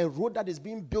see a road that is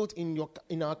being built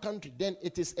in our country, then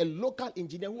it is a local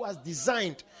engineer who has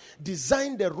designed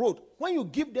the road. When you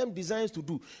give them designs to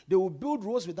do, they will build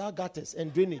roads without gutters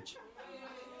and drainage.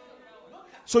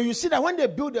 So you see that when they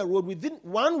build a road, within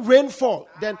one rainfall,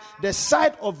 then the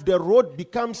side of the road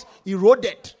becomes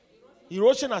eroded.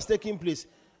 Erosion has taken place.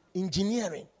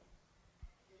 Engineering.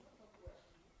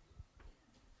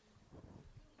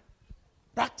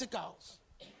 Practicals.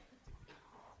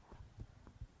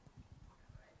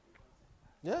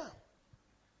 Yeah.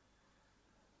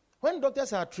 When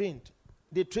doctors are trained,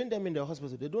 they train them in the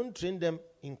hospital. They don't train them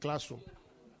in classroom.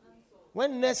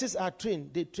 When nurses are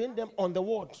trained, they train them on the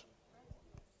ward.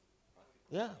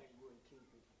 Yeah.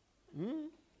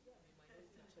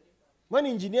 When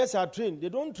engineers are trained, they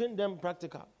don't train them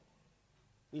practical.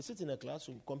 They sit in a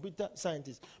classroom, computer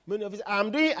scientists. Many of us,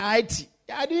 I'm doing IT.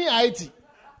 I'm doing IT.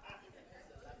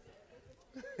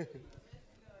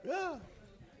 Yeah.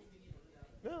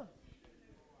 Yeah.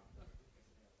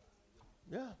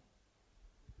 Yeah.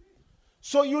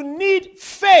 So you need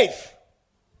faith.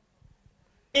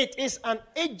 It is an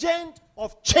agent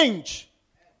of change.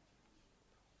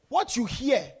 What you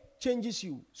hear changes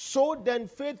you. So then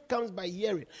faith comes by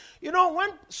hearing. You know, when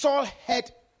Saul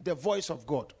heard the voice of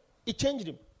God, it changed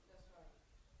him.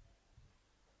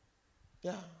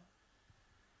 Yeah.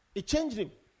 It changed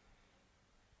him.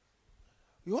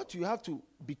 What you have to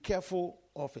be careful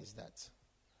of is that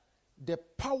the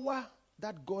power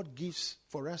that God gives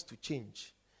for us to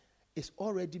change is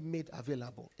already made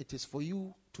available. It is for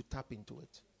you to tap into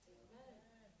it.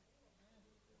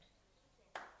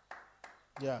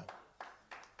 Yeah.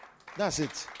 That's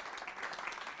it.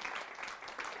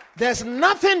 There's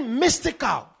nothing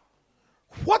mystical.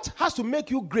 What has to make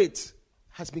you great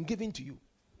has been given to you.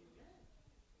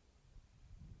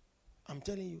 I'm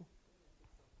telling you.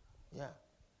 Yeah.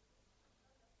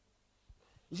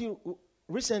 You see,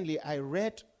 recently I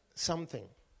read something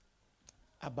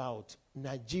about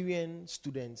Nigerian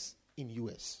students in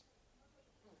US.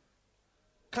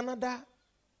 Canada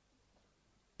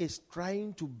is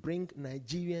trying to bring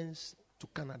Nigerians to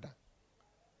Canada,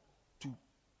 to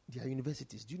their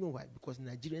universities. Do you know why? Because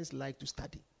Nigerians like to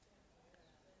study.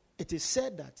 It is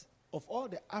said that of all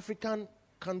the African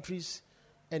countries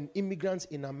and immigrants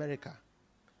in America,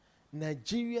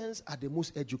 Nigerians are the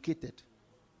most educated.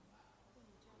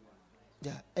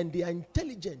 Yeah, and they are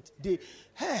intelligent. They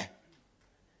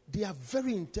are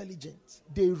very intelligent.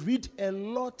 They read a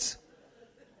lot.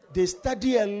 They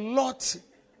study a lot.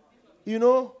 You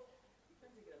know?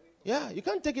 Yeah, you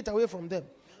can't take it away from them.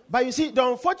 But you see, the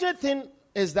unfortunate thing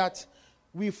is that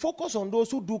we focus on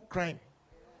those who do crime.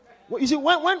 Well, you see,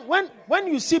 when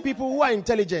you see people who are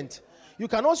intelligent, you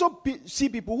can also see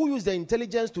people who use their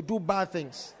intelligence to do bad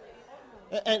things.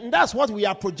 And that's what we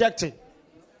are projecting.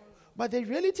 But the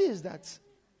reality is that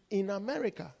in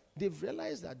America, they've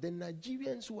realized that the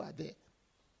Nigerians who are there,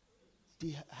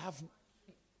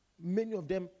 many of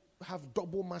them have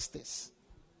double masters.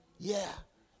 Yeah.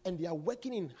 And they are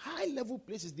working in high-level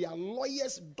places. They are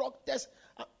lawyers, doctors.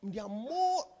 They are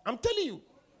more, I'm telling you,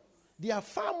 they are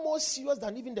far more serious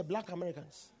than even the black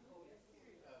Americans.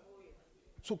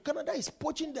 So Canada is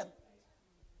poaching them.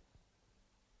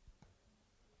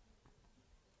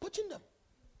 Poaching them.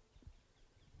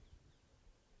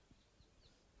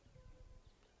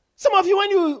 Some of you,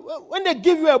 when they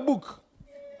give you a book,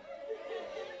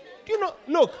 you know,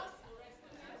 look.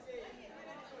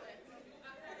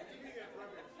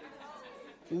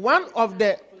 One of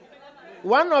the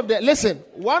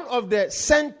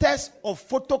centers of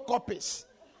photocopies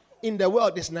in the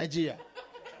world is Nigeria.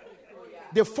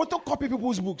 They photocopy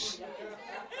people's books.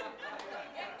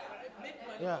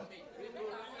 Yeah.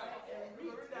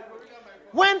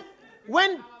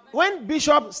 When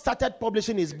Bishop started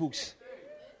publishing his books,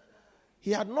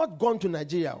 he had not gone to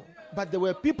Nigeria, but there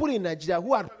were people in Nigeria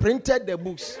who had printed the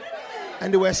books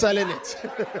and they were selling it.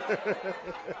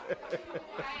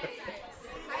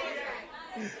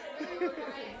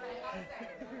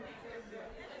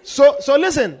 So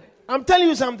listen, I'm telling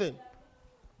you something.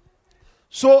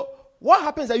 So what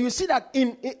happens is that you see that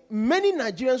in many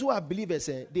Nigerians who are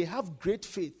believers, they have great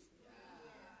faith.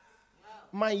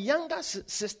 My younger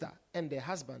sister and their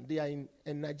husband, they are in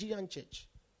a Nigerian church.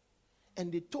 And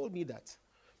they told me that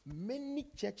many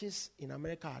churches in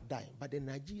America are dying, but the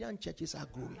Nigerian churches are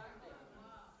growing.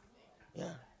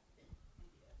 Yeah.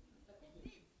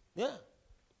 Yeah.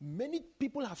 Many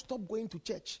people have stopped going to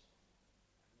church.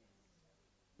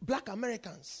 Black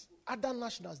Americans, other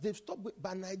nationals, they've stopped going,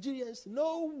 but Nigerians,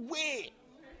 no way.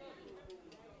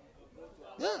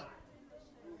 Yeah.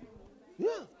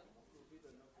 Yeah.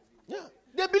 Yeah.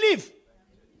 They believe.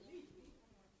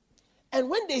 And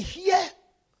when they hear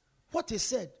what is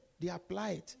said, they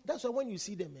apply it. That's why when you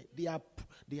see them, they are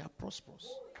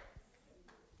prosperous.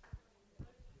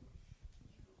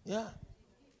 Yeah.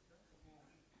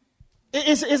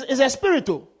 It's a spirit,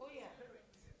 too.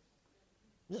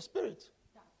 It's a spirit.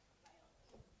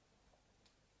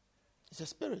 It's a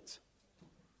spirit.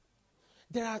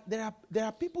 There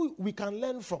are people we can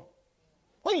learn from.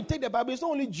 When you take the Bible, it's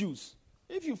not only Jews.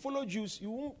 If you follow Jews,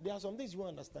 there are some things you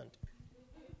won't understand.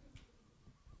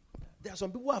 There are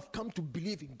some people who have come to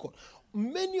believe in God.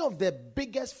 Many of the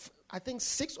biggest, I think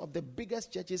 6 of the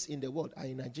biggest churches in the world are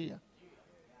in Nigeria.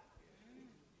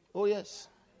 Oh, yes.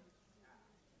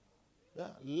 Yeah,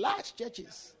 large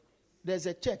churches. There's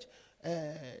a church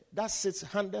that sits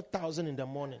 100,000 in the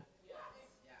morning.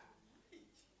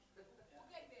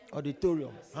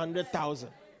 Auditorium, 100,000.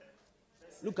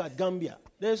 Look at Gambia.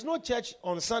 There's no church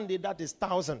on Sunday that is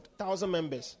 1,000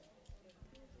 members.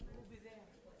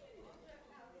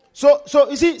 So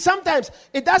you see, sometimes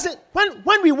it doesn't.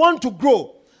 When we want to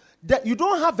grow, that you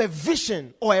don't have a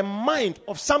vision or a mind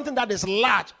of something that is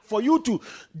large for you to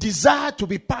desire to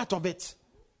be part of it.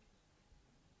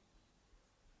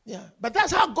 Yeah, but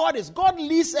that's how God is. God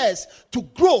leads us to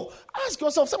grow. Ask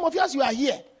yourself, some of you, as you are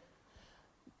here,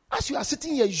 as you are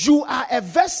sitting here, you are a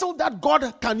vessel that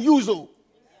God can use. Oh.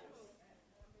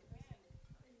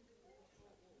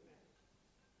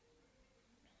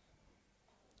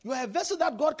 You are a vessel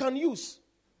that God can use.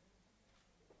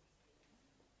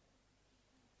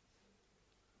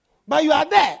 But you are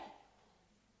there.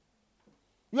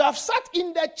 You have sat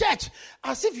in the church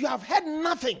as if you have heard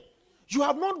nothing. You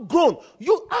have not grown.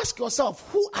 You ask yourself,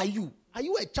 who are you? Are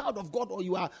you a child of God or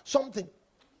you are something?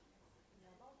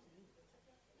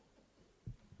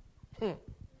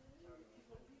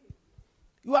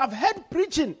 You have heard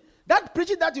preaching. That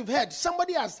preaching that you've heard,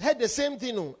 somebody has heard the same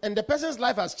thing, and the person's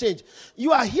life has changed.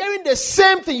 You are hearing the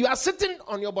same thing. You are sitting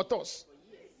on your buttocks.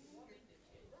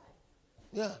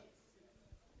 Yeah.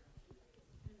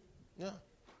 Yeah.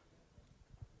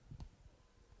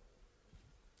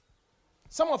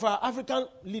 Some of our African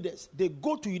leaders, they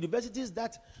go to universities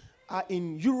that are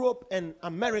in Europe and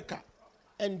America,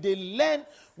 and they learn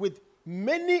with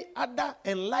many other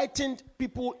enlightened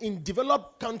people in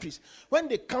developed countries. When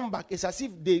they come back, it's as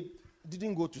if they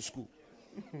didn't go to school.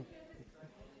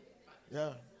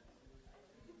 Yeah.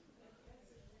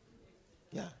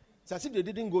 Yeah. It's as if they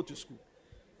didn't go to school.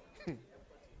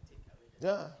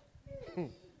 Yeah.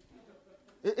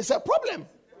 It's a problem.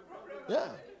 Yeah.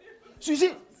 So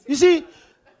you see,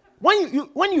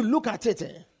 when you look at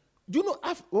it, do you know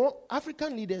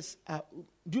African leaders?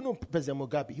 Do you know President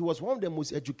Mugabe? He was one of the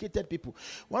most educated people.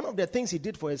 One of the things he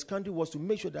did for his country was to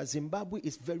make sure that Zimbabwe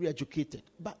is very educated.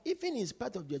 But even in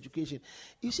spite of the education,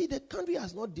 you see, the country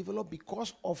has not developed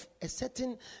because of a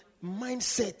certain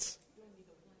mindset.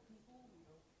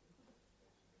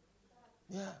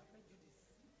 Yeah.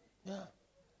 Yeah.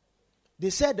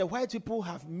 They said the white people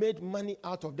have made money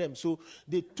out of them. So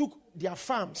they took their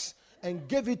farms and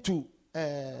gave it to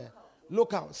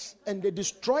locals. And they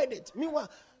destroyed it. Meanwhile,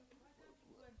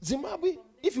 Zimbabwe,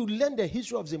 if you learn the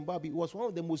history of Zimbabwe, it was one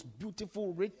of the most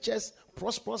beautiful, richest,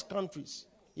 prosperous countries.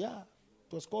 Yeah.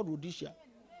 It was called Rhodesia.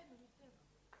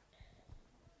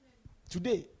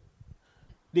 Today,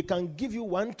 they can give you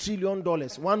 $1 trillion,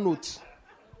 one note.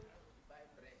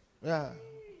 Yeah.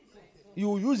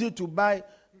 You use it to buy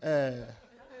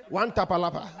one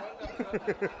tapalapa.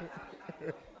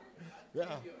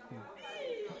 Yeah.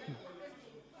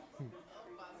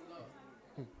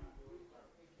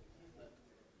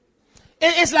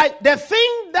 It's like the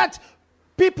thing that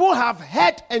people have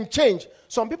heard and changed.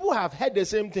 Some people have heard the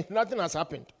same thing. Nothing has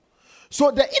happened.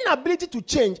 So the inability to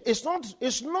change is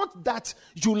not that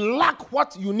you lack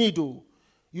what you need. Oh.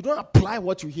 You don't apply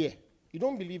what you hear. You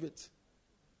don't believe it.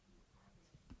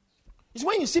 It's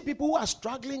when you see people who are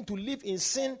struggling to live in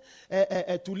sin,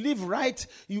 to live right.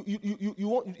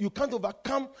 You can't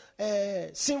overcome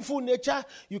sinful nature.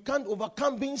 You can't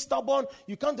overcome being stubborn.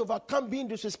 You can't overcome being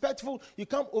disrespectful. You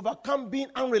can't overcome being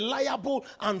unreliable,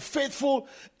 unfaithful.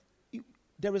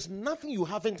 There is nothing you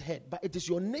haven't heard, but it is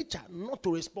your nature not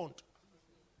to respond.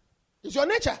 It's your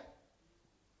nature.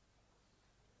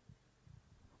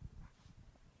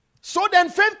 So then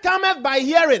faith cometh by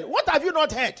hearing. What have you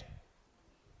not heard?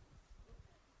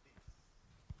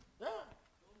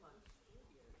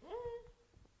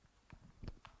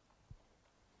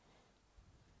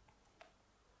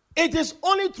 It is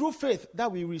only through faith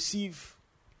that we receive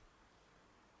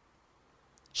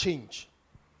change.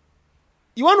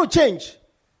 You want to change?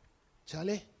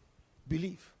 Charlie,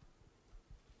 believe.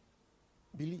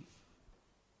 Believe.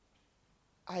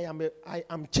 I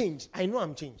am changed. I know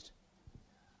I'm changed.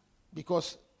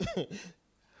 Because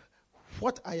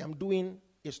what I am doing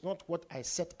is not what I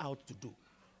set out to do.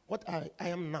 What I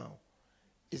am now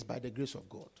is by the grace of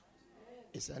God.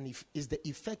 It's the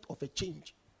effect of a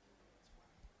change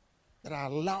that I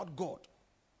allowed God.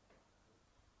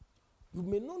 You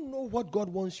may not know what God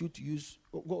wants you to use,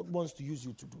 or God wants to use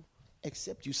you to do,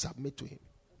 except you submit to Him.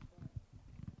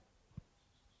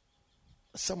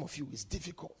 Some of you, it's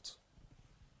difficult.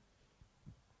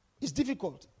 It's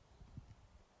difficult.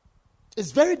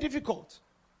 It's very difficult.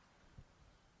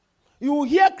 You will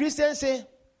hear Christians say,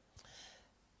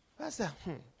 Pastor,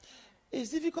 it's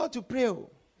difficult to pray.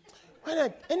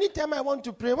 Anytime I want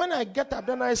to pray, when I get up,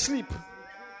 then I sleep.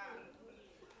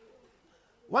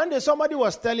 One day somebody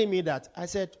was telling me that. I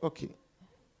said, okay.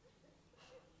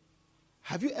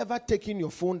 Have you ever taken your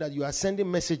phone that you are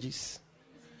sending messages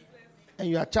and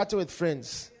you are chatting with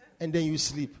friends and then you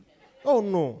sleep? Oh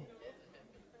no.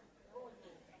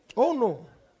 Oh no.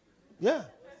 Yeah.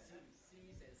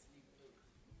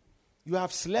 You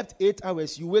have slept 8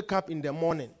 hours. You wake up in the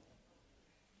morning.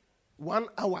 1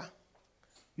 hour.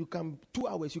 2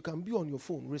 hours. You can be on your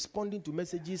phone responding to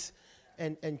messages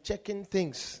and checking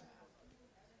things.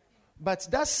 But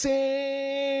that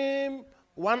same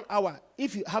 1 hour,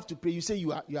 if you have to pray, you say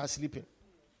you are sleeping.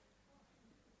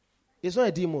 It's not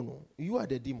a demon. No. You are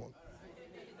the demon.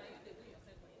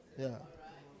 Yeah.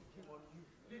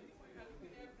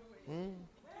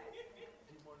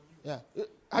 Yeah.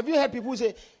 Have you heard people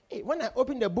say, hey, when I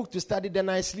open the book to study, then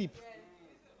I sleep?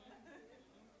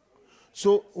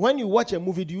 So when you watch a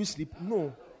movie, do you sleep?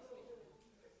 No.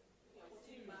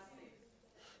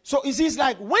 So it is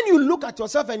like when you look at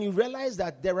yourself and you realize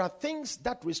that there are things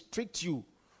that restrict you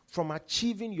from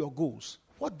achieving your goals,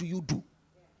 what do you do?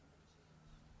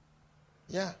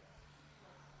 Yeah.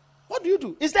 What do you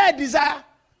do? Is there a desire?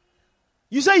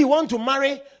 You say you want to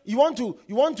marry, you want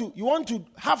to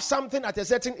have something at a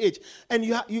certain age, and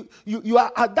you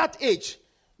are at that age.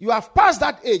 You have passed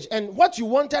that age, and what you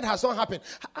wanted has not happened.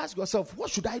 Ask yourself,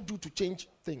 what should I do to change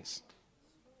things?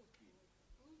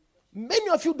 Many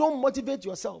of you don't motivate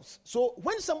yourselves. So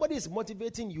when somebody is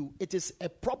motivating you, it is a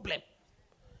problem.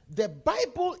 The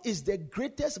Bible is the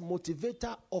greatest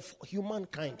motivator of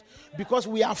humankind because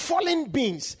we are fallen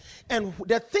beings, and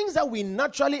the things that we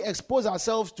naturally expose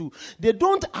ourselves to, they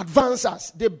don't advance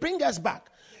us, they bring us back.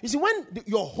 You see, when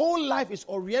your whole life is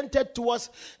oriented towards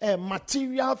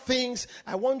material things,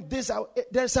 I want this,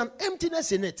 there's an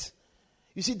emptiness in it.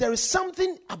 You see, there is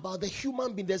something about the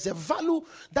human being. There's a value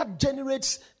that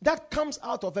generates, that comes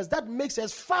out of us, that makes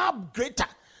us far greater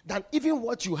than even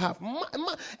what you have.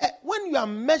 When you are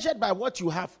measured by what you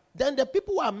have, then the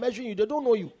people who are measuring you, they don't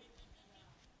know you.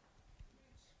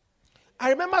 I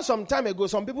remember some time ago,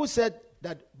 some people said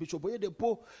that Bishop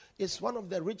Oyedepo is one of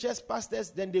the richest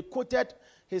pastors. Then they quoted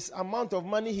his amount of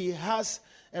money he has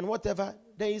and whatever.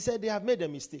 Then he said they have made a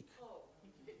mistake.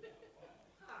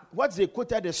 What they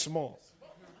quoted is small.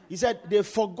 He said they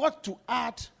forgot to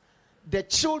add the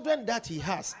children that he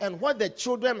has and what the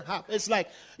children have. It's like,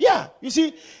 yeah, you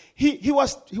see, he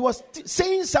was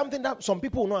saying something that some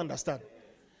people will not understand.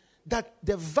 That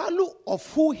the value of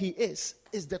who he is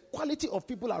the quality of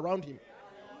people around him.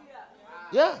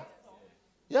 Yeah.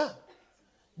 Yeah.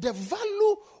 The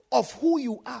value of who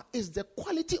you are is the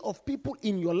quality of people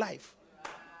in your life.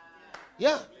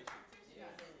 Yeah.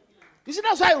 You see,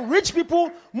 that's why rich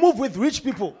people move with rich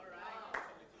people.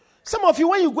 Some of you,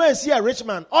 when you go and see a rich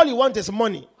man, all you want is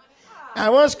money. I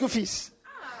want school fees.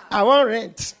 I want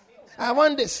rent. I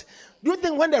want this. Do you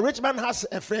think when the rich man has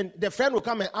a friend, the friend will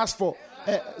come and ask for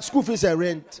school fees and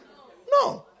rent?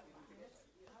 No.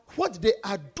 What they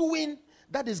are doing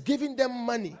that is giving them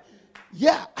money.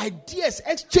 Yeah, ideas,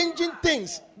 exchanging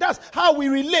things. That's how we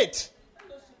relate.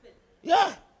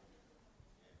 Yeah.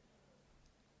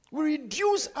 We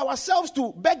reduce ourselves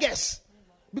to beggars.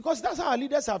 Because that's how our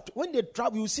leaders have. When they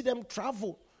travel, you see them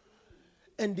travel.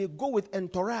 And they go with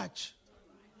entourage.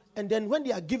 And then when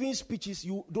they are giving speeches,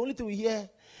 the only thing we hear,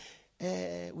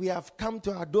 we have come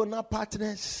to our donor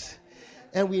partners.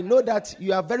 And we know that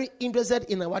you are very interested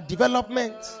in our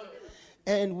development.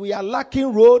 And we are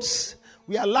lacking roads.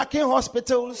 We are lacking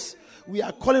hospitals. We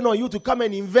are calling on you to come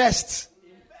and invest.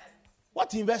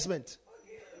 What investment?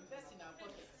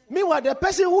 Meanwhile, the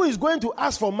person who is going to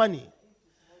ask for money,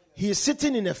 he is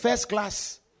sitting in a first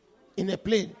class in a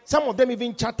plane. Some of them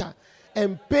even charter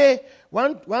and pay.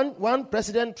 One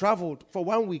president traveled for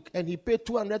 1 week and he paid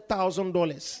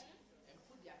 $200,000.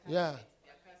 Yeah.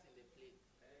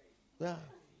 Yeah.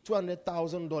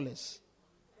 $200,000.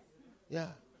 Yeah.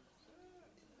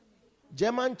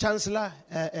 German Chancellor,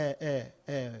 the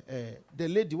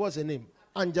lady, what's her name?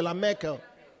 Angela Merkel.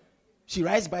 She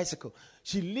rides bicycle.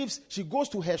 She goes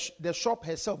to the shop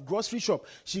herself, grocery shop.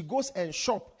 She goes and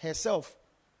shop herself.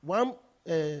 One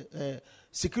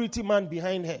security man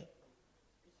behind her.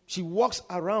 She walks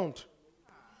around.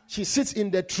 She sits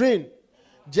in the train.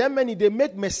 Germany, they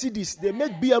make Mercedes. They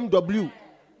make BMW.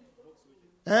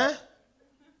 Huh?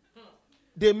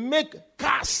 They make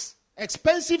cars,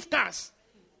 expensive cars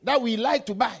that we like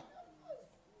to buy.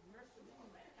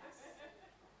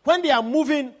 When they are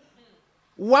moving,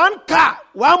 one car,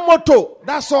 one motor,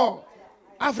 that's all.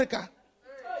 Africa.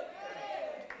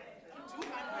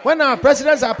 When our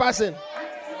presidents are passing,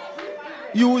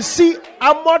 you will see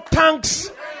armor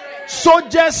tanks,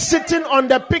 soldiers sitting on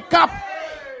the pickup.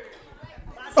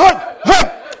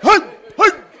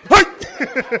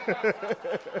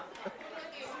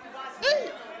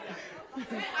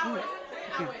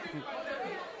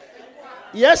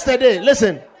 Yesterday,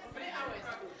 listen.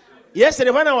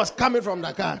 Yesterday, when I was coming from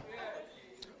Dakar,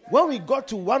 when we got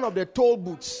to one of the toll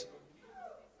booths,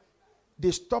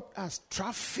 they stopped us.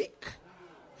 Traffic.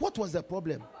 What was the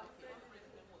problem?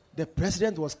 The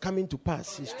president was coming to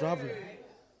pass. He's traveling.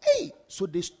 Hey, so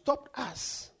they stopped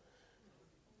us.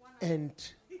 And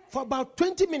for about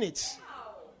 20 minutes.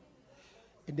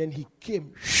 And then he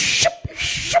came.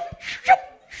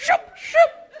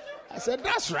 I said,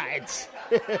 that's right.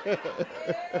 Yeah.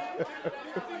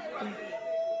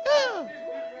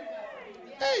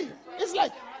 Hey, it's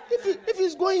like, if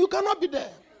he's going, you cannot be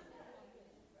there.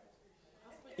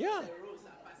 Yeah.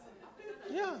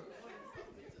 Yeah.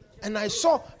 And I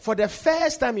saw, for the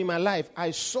first time in my life,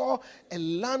 I saw a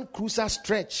Land Cruiser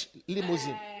Stretch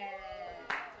limousine.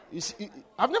 You see,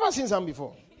 I've never seen some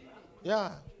before.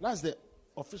 Yeah, that's the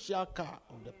official car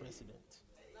of the president.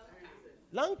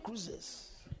 Land Cruisers.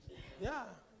 Yeah.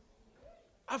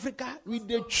 Africa,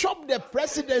 they chop the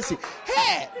presidency.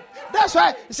 Hey, that's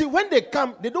why, you see, when they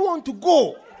come, they don't want to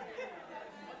go.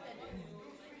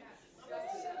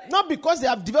 Not because they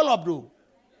have developed, though,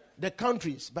 the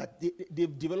countries, but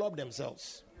they've developed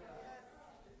themselves.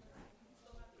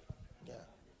 Yeah.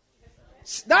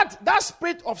 That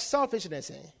spirit of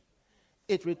selfishness,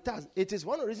 it retards. It is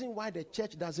one of the reasons why the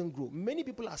church doesn't grow. Many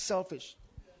people are selfish.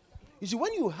 You see,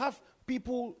 when you have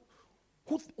people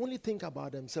who only think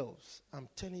about themselves, I'm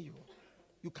telling you,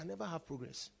 you can never have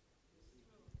progress.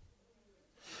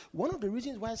 One of the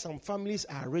reasons why some families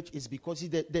are rich is because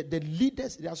the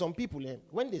leaders, there are some people,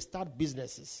 when they start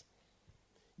businesses,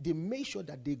 they make sure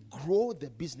that they grow the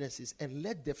businesses and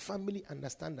let the family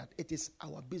understand that it is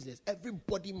our business.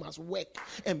 Everybody must work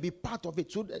and be part of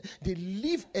it. So that they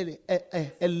leave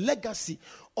a legacy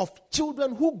of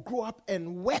children who grow up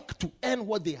and work to earn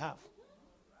what they have.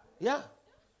 Yeah.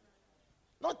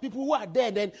 Not people who are there,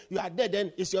 then you are there,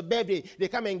 then it's your birthday. They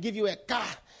come and give you a car,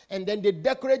 and then they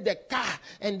decorate the car,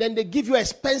 and then they give you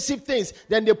expensive things.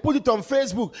 Then they put it on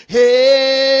Facebook.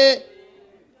 Hey!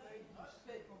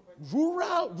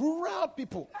 Rural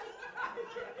people.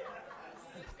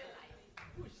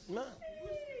 Man.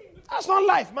 That's not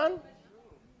life, man.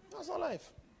 That's not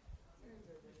life.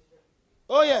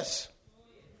 Oh, yes.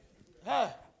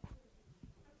 Ah.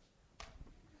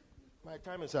 My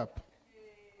time is up.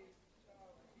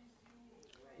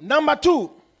 Number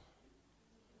two.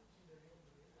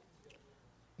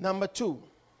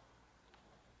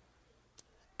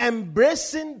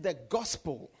 Embracing the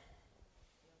gospel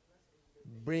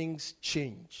brings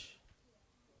change.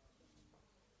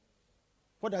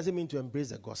 What does it mean to embrace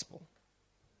the gospel?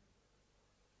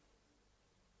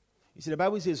 You see, the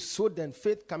Bible says, so then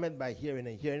faith cometh by hearing,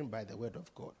 and hearing by the word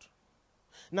of God.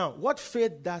 Now, what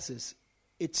faith does is,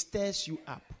 it stirs you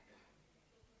up.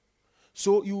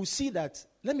 So you will see that,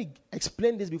 let me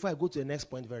explain this before I go to the next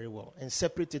point very well, and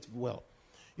separate it well.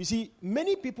 You see,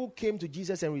 many people came to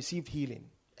Jesus and received healing,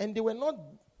 and they were not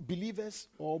believers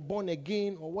or born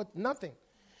again or what, nothing.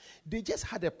 They just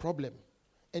had a problem,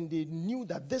 and they knew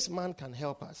that this man can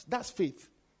help us. That's faith.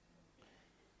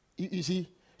 You see?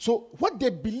 So what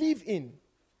they believe in,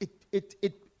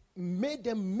 it made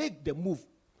them make the move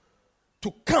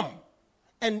to come.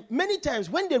 And many times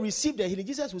when they received the healing,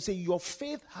 Jesus will say, your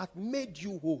faith hath made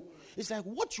you whole. It's like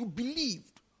what you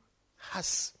believed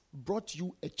has brought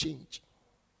you a change.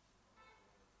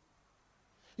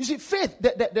 You see, faith,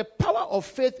 the power of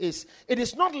faith is, it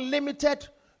is not limited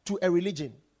to a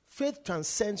religion. Faith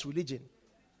transcends religion.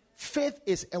 Faith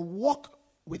is a walk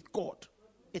with God.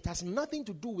 It has nothing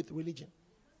to do with religion.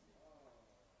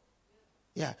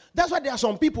 Yeah. That's why there are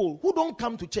some people who don't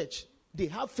come to church. They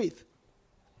have faith.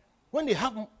 When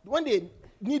they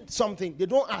need something, they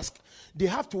don't ask. They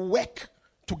have to work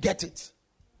to get it.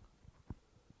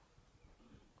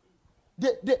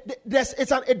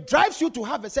 It drives you to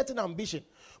have a certain ambition.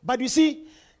 But you see,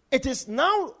 it is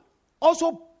now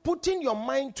also putting your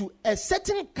mind to a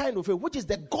certain kind of faith, which is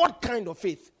the God kind of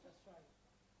faith,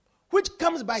 which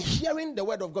comes by hearing the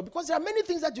word of God. Because there are many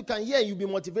things that you can hear and you'll be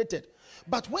motivated.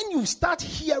 But when you start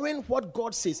hearing what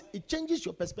God says, it changes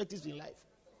your perspectives in life.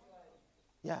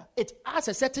 Yeah, it adds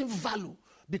a certain value.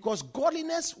 Because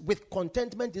godliness with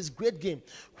contentment is great game.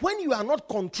 When you are not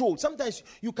controlled, sometimes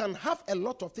you can have a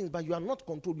lot of things, but you are not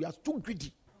controlled. You are too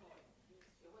greedy.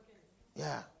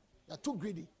 Yeah, you are too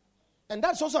greedy. And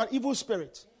that's also an evil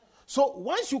spirit. So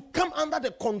once you come under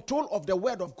the control of the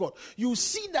word of God, you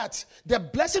see that the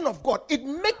blessing of God, it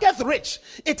maketh rich.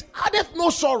 It addeth no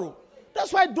sorrow.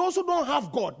 That's why those who don't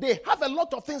have God, they have a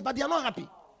lot of things, but they are not happy.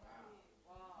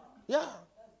 Yeah.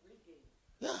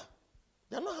 Yeah.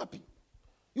 They are not happy.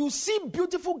 You see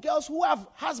beautiful girls who have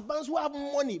husbands who have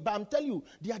money, but I'm telling you,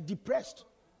 they are depressed.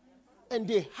 And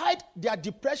they hide their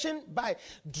depression by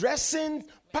dressing,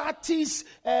 parties,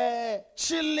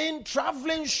 chilling,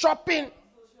 traveling, shopping,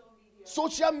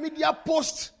 social media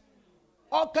posts,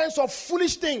 all kinds of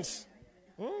foolish things.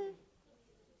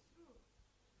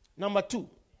 Number 2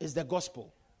 is the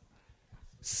gospel.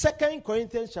 2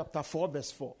 Corinthians chapter 4,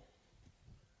 verse 4.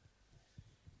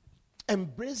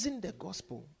 Embracing the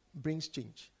gospel brings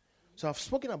change. So I've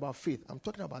spoken about faith. I'm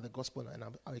talking about the gospel, and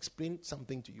I'll explain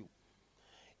something to you.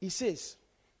 He says,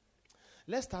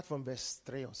 let's start from verse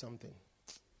 3 or something.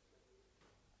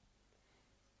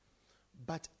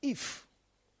 But if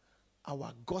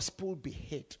our gospel be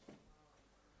hate,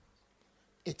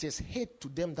 it is hate to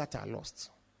them that are lost.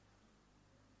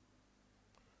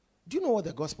 Do you know what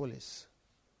the gospel is?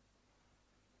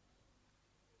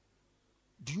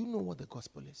 Do you know what the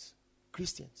gospel is?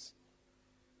 Christians,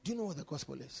 do you know what the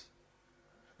gospel is?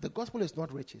 The gospel is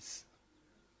not riches.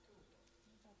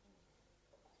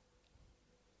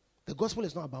 The gospel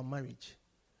is not about marriage,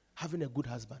 having a good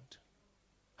husband,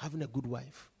 having a good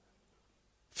wife.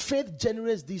 Faith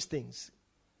generates these things.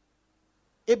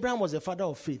 Abraham was a father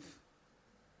of faith.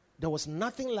 There was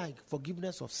nothing like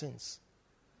forgiveness of sins,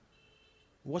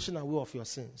 washing away of your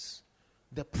sins.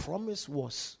 The promise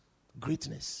was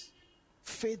greatness.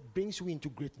 Faith brings you into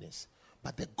greatness.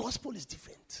 But the gospel is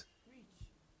different.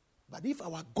 But if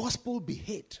our gospel be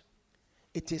hate,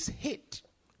 it is hate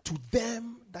to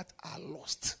them that are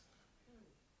lost.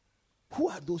 Who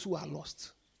are those who are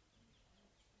lost?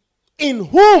 In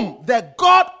whom the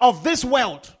God of this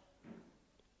world.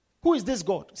 Who is this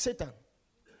God? Satan.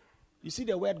 You see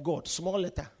the word God, small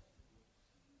letter.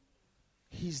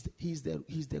 He's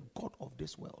the God of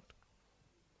this world.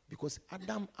 Because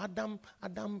Adam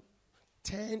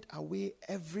turned away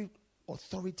every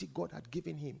authority God had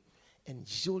given him and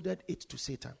yielded it to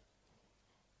Satan.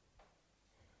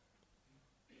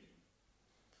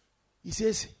 He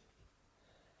says,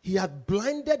 he had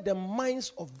blinded the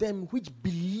minds of them which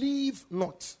believe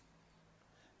not,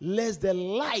 lest the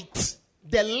light,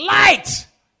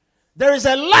 there is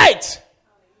a light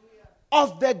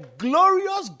of the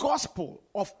glorious gospel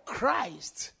of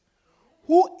Christ,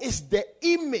 who is the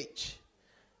image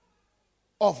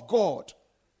of God,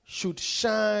 should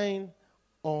shine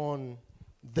on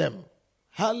them.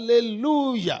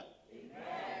 Hallelujah. Amen.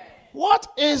 What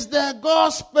is the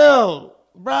gospel,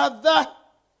 brother?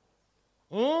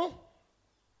 All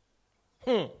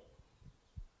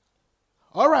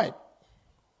right.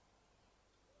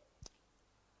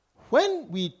 When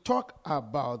we talk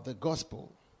about the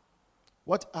gospel,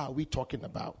 what are we talking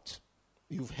about?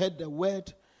 You've heard the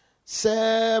word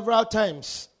several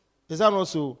times. Is that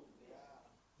also?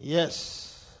 Yes.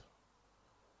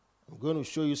 I'm going to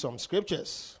show you some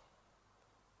scriptures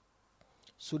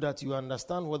so that you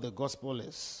understand what the gospel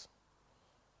is.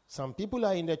 Some people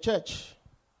are in the church,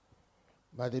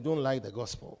 but they don't like the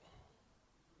gospel.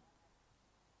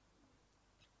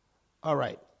 All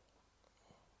right.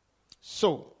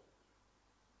 So,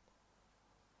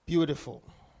 beautiful.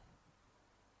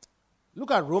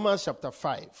 Look at Romans chapter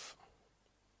 5,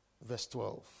 verse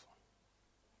 12.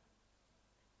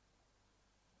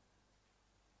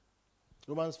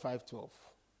 Romans 5:12.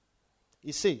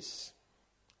 It says,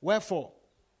 wherefore,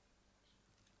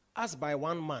 as by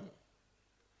one man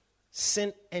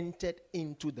sin entered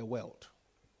into the world,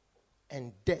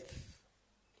 and death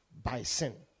by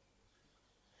sin.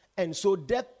 And so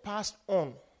death passed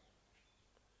on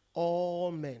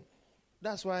all men.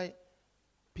 That's why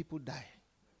people die.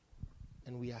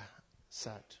 And we are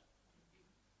sad.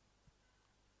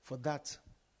 For that,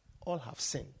 all have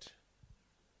sinned.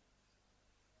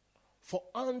 For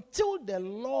until the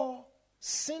law,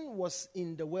 sin was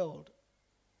in the world,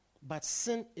 but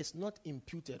sin is not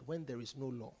imputed when there is no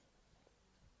law.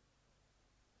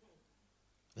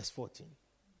 Verse 14.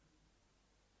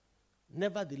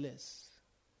 Nevertheless,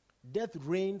 death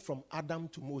reigned from Adam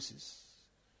to Moses,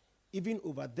 even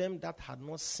over them that had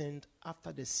not sinned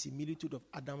after the similitude of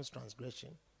Adam's transgression,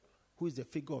 who is the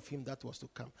figure of him that was to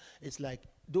come. It's like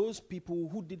those people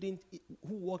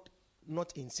who walked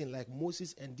not in sin, like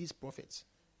Moses and these prophets,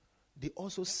 they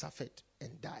also suffered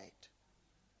and died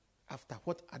after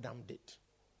what Adam did.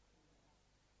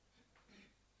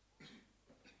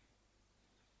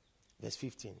 Verse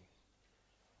 15.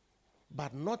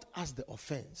 But not as the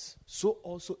offense, so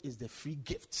also is the free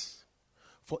gift.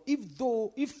 For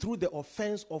if through the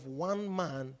offense of one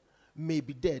man may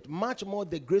be dead, much more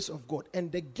the grace of God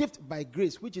and the gift by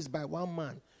grace, which is by one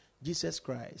man, Jesus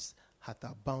Christ, hath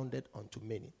abounded unto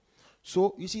many.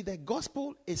 So you see, the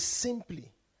gospel is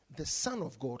simply the Son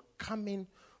of God coming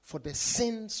for the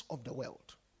sins of the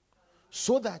world.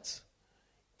 So that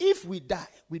if we die,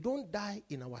 we don't die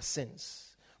in our sins.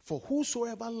 For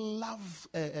whosoever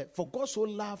for God so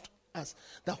loved us,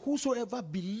 that whosoever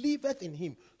believeth in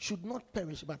him should not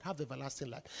perish but have everlasting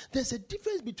life. There's a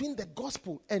difference between the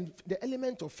gospel and the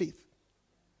element of faith.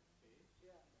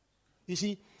 You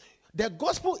see,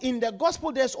 in the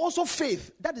gospel there's also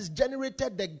faith that is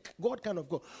generated, the God kind of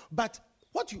God. But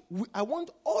I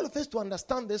want all of us to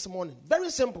understand this morning,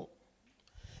 very simple,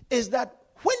 is that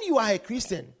when you are a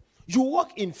Christian, you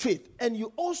walk in faith and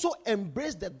you also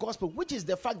embrace the gospel, which is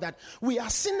the fact that we are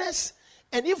sinners,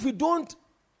 and if we don't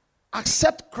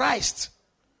accept Christ,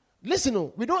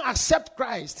 we don't accept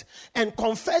Christ and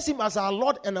confess him as our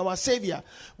Lord and our Savior,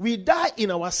 we die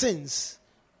in our sins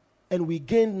and we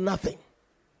gain nothing.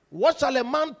 What shall a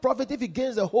man profit if he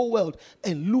gains the whole world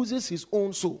and loses his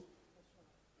own soul?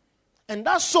 And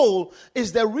that soul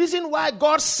is the reason why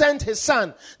God sent his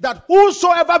Son, that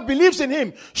whosoever believes in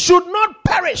him should not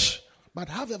perish, but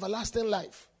have everlasting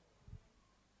life.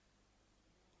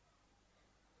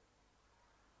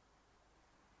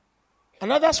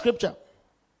 Another scripture.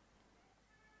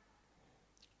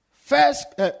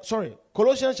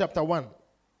 Colossians chapter 1,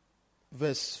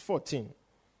 verse 14,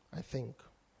 I think.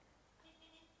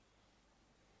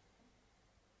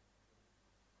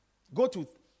 Go to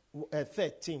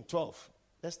 12.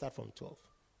 Let's start from 12.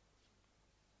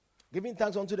 Giving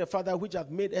thanks unto the Father which hath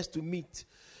made us to meet,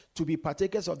 to be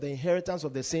partakers of the inheritance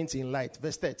of the saints in light.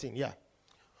 Verse 13,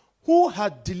 who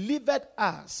hath delivered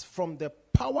us from the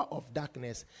power of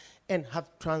darkness and hath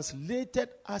translated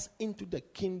us into the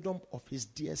kingdom of his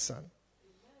dear Son. Amen.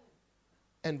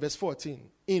 And verse 14,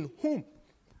 in whom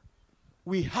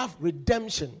we have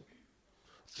redemption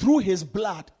through his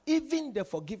blood, even the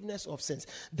forgiveness of sins.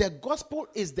 The gospel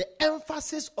is the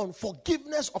emphasis on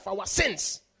forgiveness of our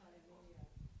sins.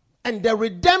 And the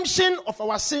redemption of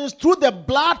our sins through the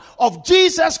blood of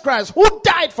Jesus Christ, who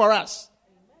died for us.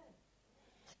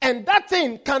 And that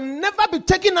thing can never be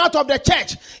taken out of the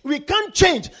church. We can't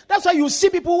change. That's why you see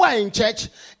people who are in church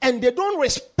and they don't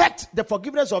respect the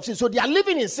forgiveness of sin. So they are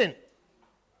living in sin.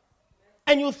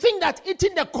 And you think that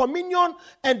eating the communion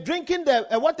and drinking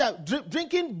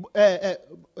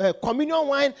communion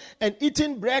wine and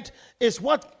eating bread is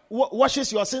what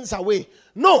washes your sins away.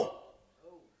 No.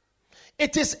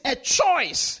 It is a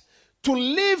choice to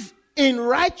live in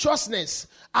righteousness,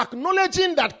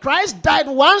 acknowledging that Christ died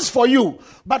once for you.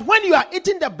 But when you are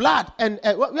eating the blood and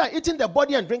we are eating the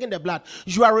body and drinking the blood,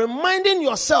 you are reminding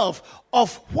yourself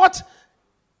of what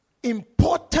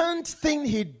important thing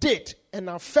he did and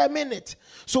affirming it.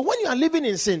 So when you are living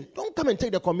in sin, don't come and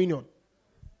take the communion.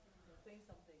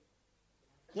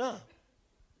 Yeah.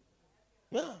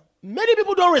 Many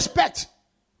people don't respect.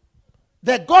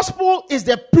 The gospel is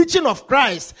the preaching of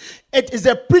Christ. It is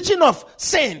the preaching of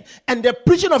sin and the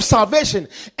preaching of salvation.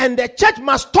 And the church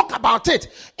must talk about it.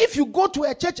 If you go to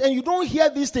a church and you don't hear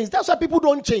these things, that's why people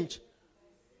don't change.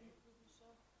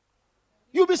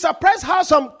 You'll be surprised how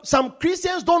some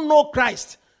Christians don't know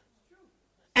Christ.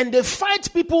 And they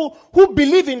fight people who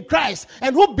believe in Christ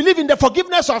and who believe in the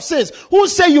forgiveness of sins, who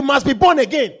say you must be born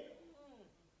again.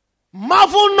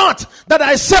 Marvel not that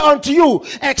I say unto you,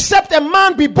 except a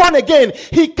man be born again,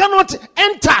 he cannot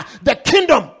enter the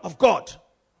kingdom of God.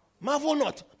 Marvel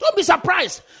not. Don't be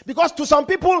surprised. Because to some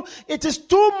people, it is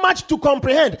too much to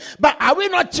comprehend. But are we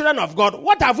not children of God?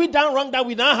 What have we done wrong that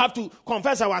we now have to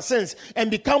confess our sins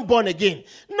and become born again?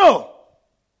 No.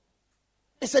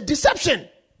 It's a deception.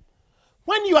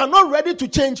 When you are not ready to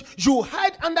change, you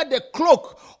hide under the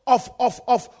cloak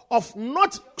of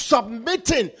not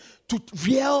submitting to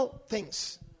real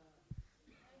things.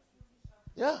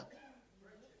 Yeah.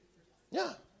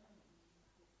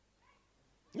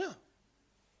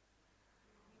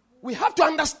 We have to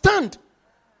understand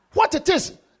what it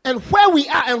is and where we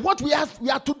are and what we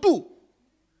are to do.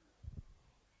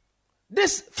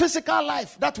 This physical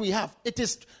life that we have, it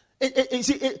is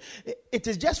It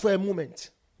is just for a moment.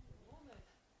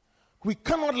 We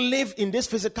cannot live in this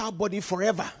physical body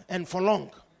forever and for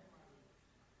long.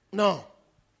 No.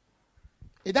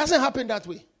 It doesn't happen that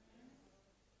way.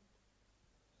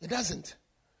 It doesn't.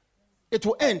 It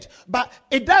will end. But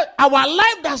our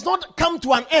life does not come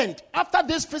to an end. After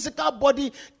this physical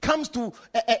body comes to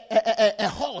a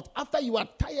halt, after you are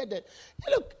tired.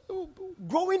 Look,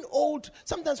 growing old,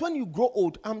 sometimes when you grow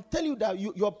old, I'm telling you that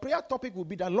your prayer topic will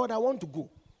be that, Lord, I want to go.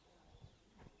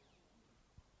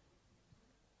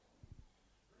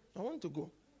 I want to go.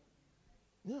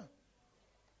 Yeah.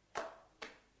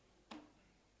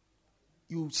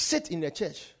 You sit in the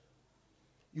church.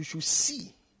 You should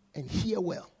see and hear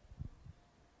well.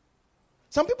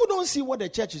 Some people don't see what the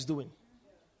church is doing.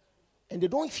 And they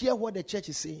don't hear what the church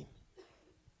is saying.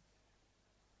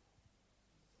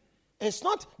 It's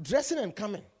not dressing and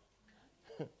coming.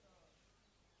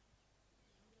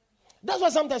 That's why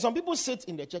sometimes some people sit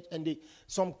in the church and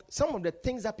some of the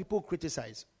things that people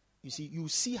criticize, you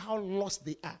see how lost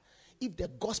they are. If the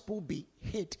gospel be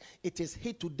hid, it is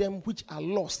hid to them which are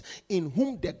lost, in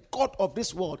whom the God of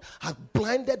this world hath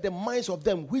blinded the minds of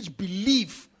them which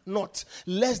believe not,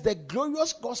 lest the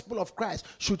glorious gospel of Christ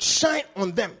should shine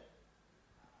on them.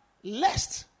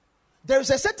 Lest there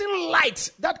is a certain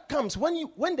light that comes when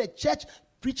the church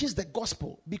preaches the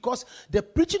gospel, because the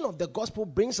preaching of the gospel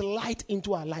brings light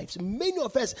into our lives. Many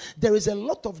of us, there is a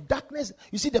lot of darkness.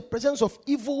 You see the presence of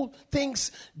evil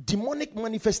things, demonic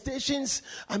manifestations,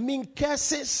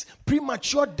 curses,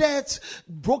 premature deaths,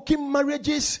 broken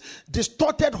marriages,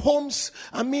 distorted homes,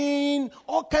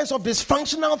 all kinds of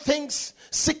dysfunctional things,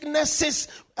 sicknesses,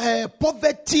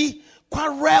 poverty,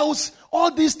 quarrels,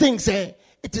 all these things.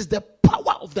 It is the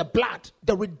power of the blood,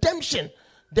 the redemption,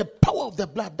 the power of the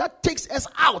blood that takes us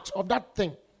out of that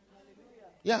thing.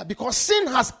 Yeah, because sin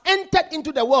has entered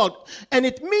into the world, and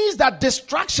it means that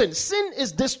sin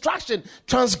is distraction,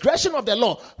 transgression of the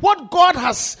law. What God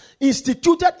has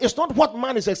instituted is not what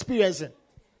man is experiencing.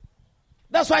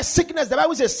 That's why the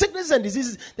Bible says sickness and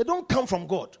diseases, they don't come from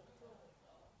God.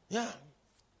 Yeah,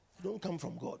 they don't come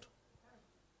from God.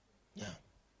 Yeah.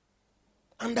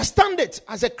 Understand it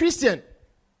as a Christian.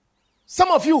 Some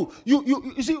of you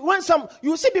see,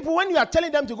 you see people, when you are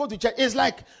telling them to go to church, it's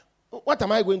like, what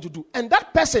am I going to do? And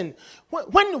that person,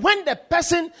 when the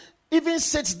person even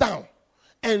sits down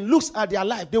and looks at their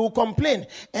life, they will complain.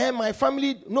 My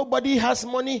family, nobody has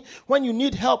money. When you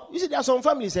need help, you see, there are some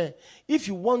families, if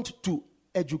you want to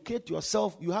educate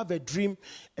yourself, you have a dream,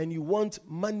 and you want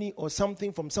money or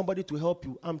something from somebody to help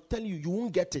you, I'm telling you, you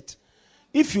won't get it.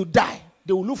 If you die,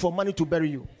 they will look for money to bury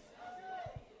you.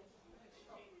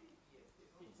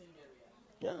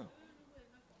 Yeah.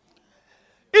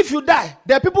 If you die,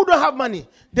 the people don't have money.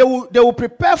 They will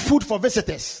prepare food for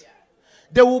visitors.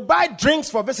 They will buy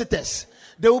drinks for visitors.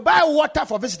 They will buy water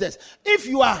for visitors. If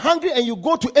you are hungry and you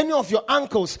go to any of your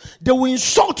uncles, they will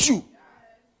insult you.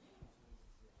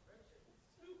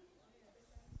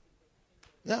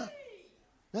 Yeah.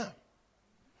 Yeah.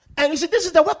 And you see, this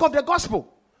is the work of the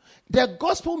gospel. The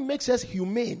gospel makes us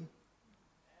humane.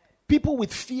 People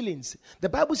with feelings. The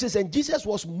Bible says, and Jesus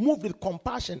was moved with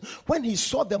compassion when he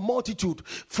saw the multitude,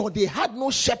 for they had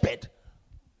no shepherd.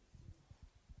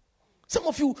 Some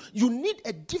of you need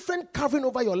a different covering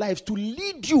over your lives to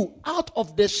lead you out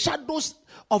of the shadows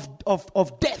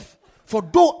of death. For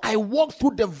though I walk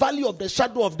through the valley of the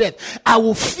shadow of death, I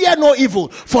will fear no evil,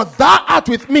 for thou art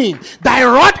with me. Thy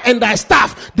rod and thy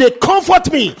staff, they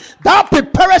comfort me. Thou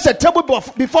preparest a table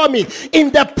before me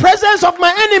in the presence of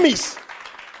my enemies.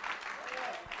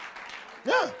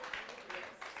 Yeah.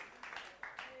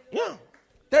 Yeah.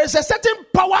 There is a certain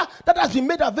power that has been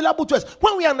made available to us.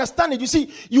 When we understand it, you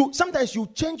see, sometimes you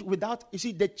change without,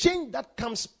 the change that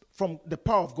comes from the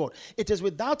power of God, it is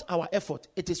without our effort.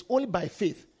 It is only by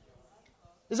faith.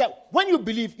 It's that when you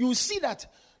believe, you see that,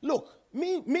 look,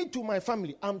 me to my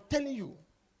family, I'm telling you,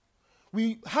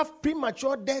 we have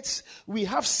premature deaths, we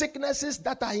have sicknesses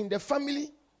that are in the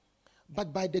family.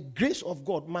 But by the grace of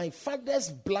God, my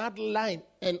father's bloodline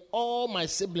and all my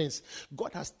siblings,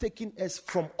 God has taken us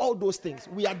from all those things.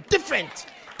 We are different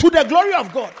to the glory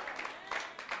of God.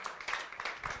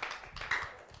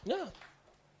 Yeah.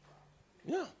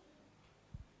 Yeah.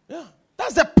 Yeah.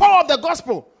 That's the power of the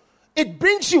gospel. It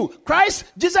brings you.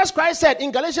 Jesus Christ said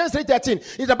in Galatians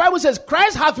 3:13, the Bible says,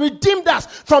 Christ hath redeemed us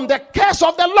from the curse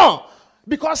of the law,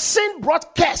 because sin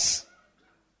brought curse.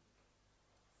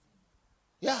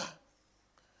 Yeah.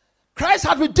 Christ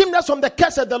had redeemed us from the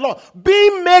curse of the law,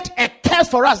 being made a curse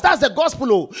for us. That's the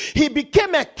gospel. He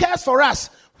became a curse for us.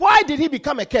 Why did he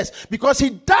become a curse? Because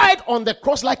he died on the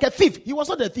cross like a thief. He was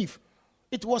not a thief.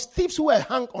 It was thieves who were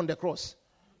hung on the cross.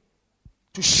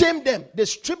 to shame them. They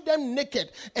stripped them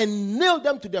naked and nailed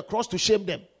them to the cross to shame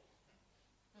them.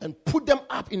 And put them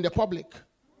up in the public.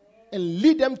 And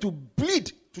lead them to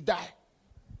bleed to die.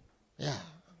 Yeah.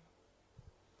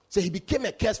 So he became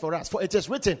a curse for us. For it is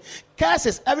written, curse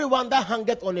is everyone that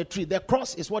hangeth on a tree. The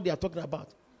cross is what they are talking about.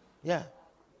 Yeah.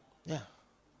 Yeah.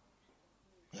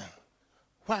 Yeah.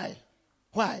 Why?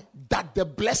 Why? That the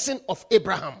blessing of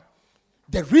Abraham.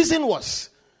 The reason was,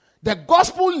 the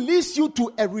gospel leads you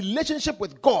to a relationship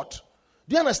with God.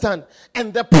 Do you understand?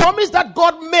 And the promise that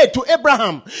God made to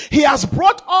Abraham, he has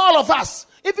brought all of us,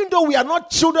 even though we are not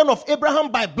children of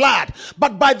Abraham by blood,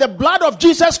 but by the blood of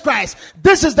Jesus Christ.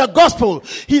 This is the gospel.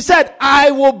 He said,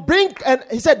 I will bring, and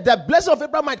he said, the blessing of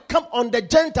Abraham might come on the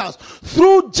Gentiles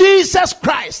through Jesus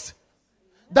Christ,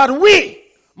 that we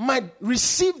might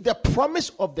receive the promise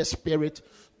of the Spirit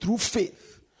through faith.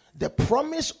 The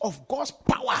promise of God's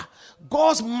power,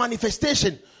 God's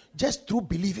manifestation, just through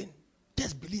believing.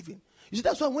 Just believing. You see,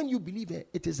 that's why when you believe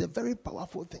it is a very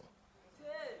powerful thing.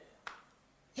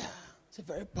 Yeah, it's a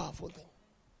very powerful thing.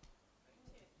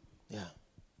 Yeah.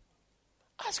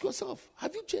 Ask yourself,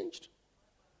 have you changed?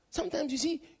 Sometimes you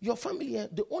see, your family,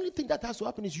 the only thing that has to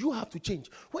happen is you have to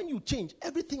change. When you change,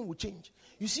 everything will change.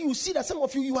 You see that some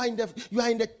of you are in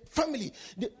the family.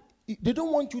 They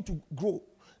don't want you to grow.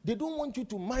 They don't want you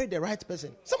to marry the right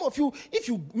person. Some of you, if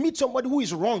you meet somebody who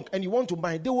is wrong and you want to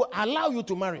marry, they will allow you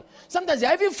to marry. Sometimes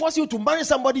they even force you to marry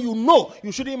somebody you know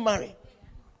you shouldn't marry.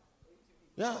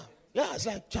 Yeah. Yeah, it's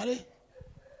like, Charlie,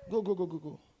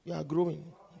 go. You are growing.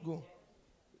 Go.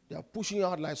 They are pushing you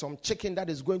out like some chicken that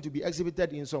is going to be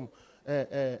exhibited in some,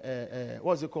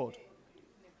 what's it called?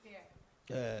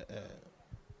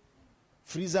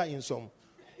 Freezer in some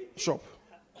shop.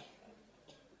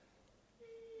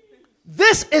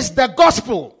 This is the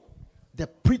gospel. The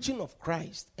preaching of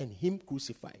Christ and him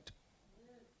crucified.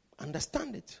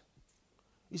 Understand it.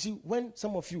 You see, when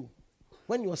some of you,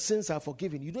 when your sins are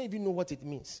forgiven, you don't even know what it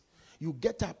means. You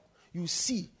get up, you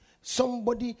see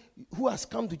somebody who has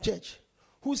come to church,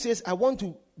 who says, I want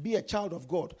to be a child of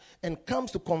God, and comes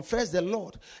to confess the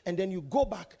Lord, and then you go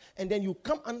back, and then you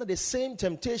come under the same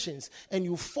temptations, and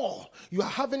you fall. You are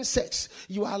having sex.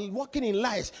 You are walking in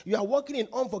lies. You are walking in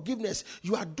unforgiveness.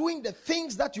 You are doing the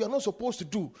things that you are not supposed to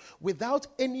do without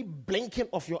any blinking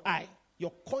of your eye.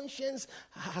 Your conscience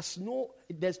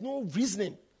there's no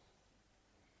reasoning.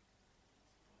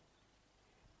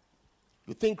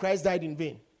 You think Christ died in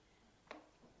vain?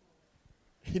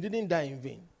 He didn't die in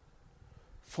vain.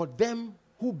 For them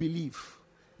who believe,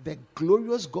 the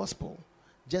glorious gospel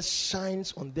just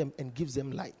shines on them and gives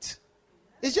them light.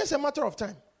 It's just a matter of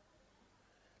time.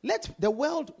 Let the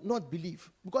world not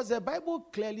believe. Because the Bible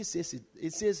clearly says it.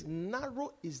 It says,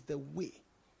 narrow is the way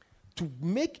to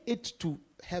make it to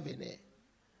heaven.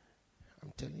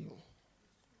 I'm telling you.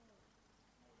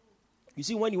 You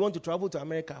see, when you want to travel to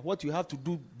America, what you have to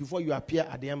do before you appear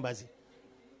at the embassy.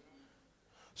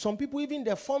 Some people, even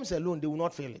their forms alone, they will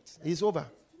not fill it. It's over.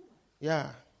 Yeah.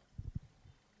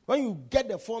 When you get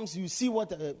the forms, you see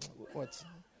what you'll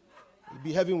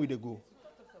be having with the go.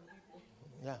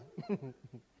 Yeah.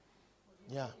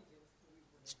 Yeah.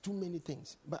 It's too many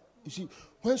things. But you see,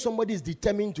 when somebody is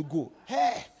determined to go,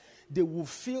 they will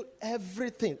feel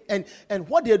everything. And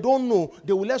what they don't know,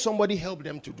 they will let somebody help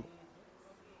them to do.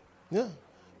 Yeah.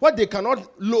 What they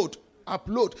cannot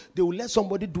upload, they will let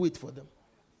somebody do it for them.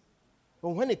 But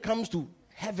when it comes to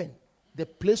heaven, the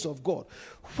place of God,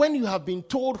 when you have been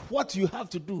told what you have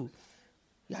to do,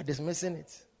 you are dismissing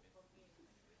it.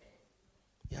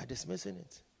 You are dismissing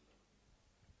it.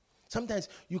 Sometimes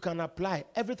you can apply,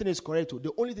 everything is correct.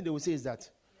 The only thing they will say is that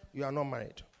you are not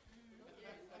married.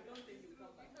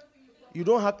 You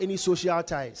don't have any social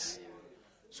ties.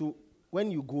 So when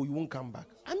you go, you won't come back.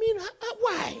 I mean,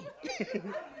 why?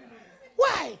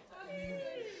 Why?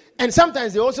 And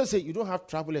sometimes they also say, you don't have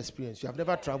travel experience. You have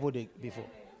never traveled before.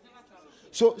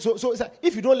 So it's like,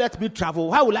 if you don't let me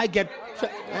travel, how will I get...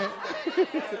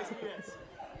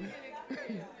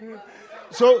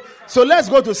 So let's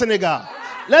go to Senegal.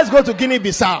 Let's go to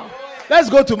Guinea-Bissau. Let's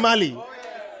go to Mali.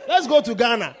 Let's go to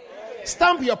Ghana.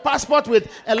 Stamp your passport with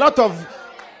a lot of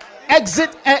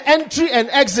entry and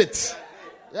exit.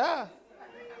 Yeah.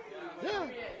 Yeah.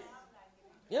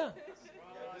 Yeah.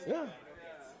 Yeah.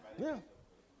 Yeah.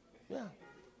 Yeah.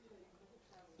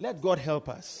 Let God help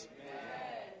us.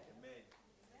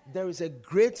 There is a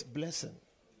great blessing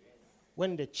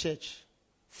when the church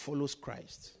follows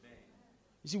Christ.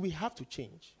 You see, we have to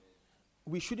change.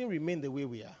 We shouldn't remain the way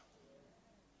we are.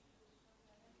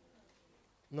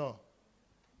 No.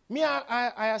 Me,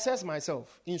 I assess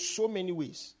myself in so many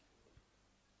ways.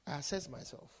 I assess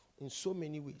myself in so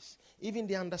many ways. Even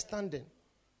the understanding.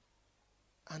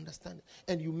 Understand it.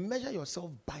 And you measure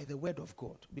yourself by the word of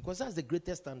God, because that's the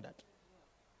greatest standard.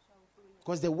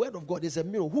 Because the word of God is a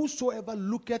mirror. Whosoever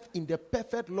looketh in the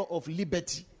perfect law of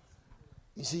liberty.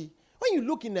 You see, when you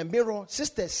look in the mirror,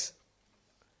 sisters,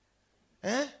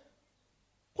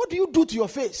 what do you do to your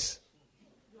face?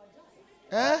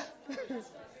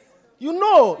 You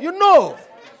know.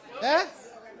 Yeah.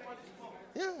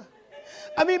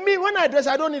 I mean, me, when I dress,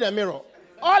 I don't need a mirror.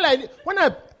 When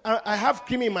I have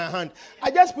cream in my hand, I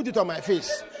just put it on my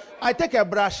face. I take a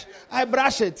brush, I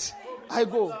brush it, I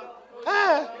go.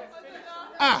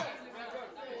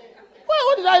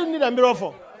 What did I need a mirror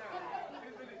for?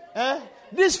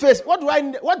 This face, what do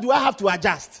I have to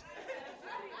adjust?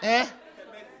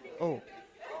 Oh.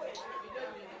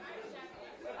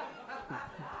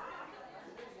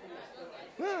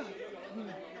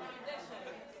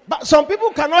 But some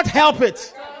people cannot help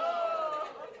it.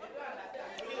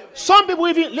 Some people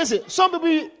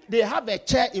they have a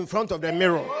chair in front of the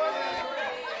mirror.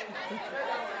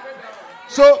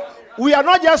 So we are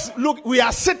not just we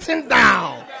are sitting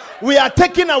down. We are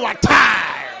taking our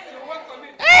time.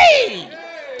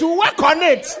 To work on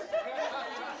it.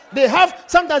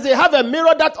 Sometimes they have a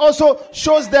mirror that also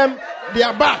shows them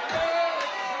their back.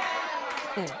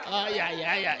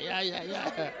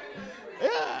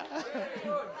 Yeah.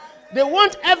 They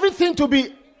want everything to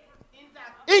be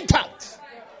intact.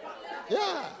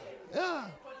 Yeah.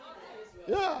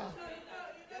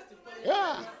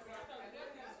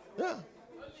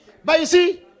 But you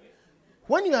see,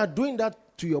 when you are doing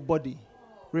that to your body,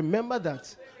 remember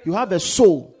that you have a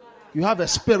soul, you have a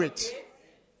spirit.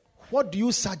 What do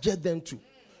you suggest them to?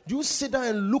 Do you sit down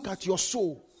and look at your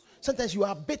soul? Sometimes you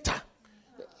are bitter.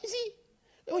 You see,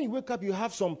 when you wake up, you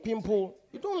have some pimple.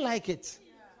 You don't like it.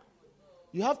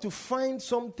 You have to find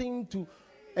something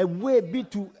a way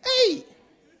to.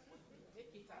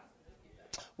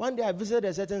 One day I visited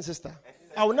a certain sister.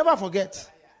 I will never forget.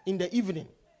 In the evening.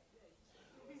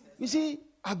 You see,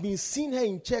 I've been seeing her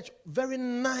in church, very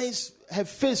nice, her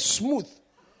face smooth.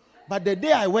 But the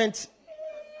day I went,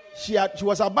 she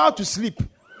was about to sleep.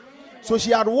 So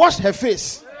she had washed her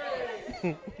face.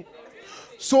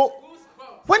 So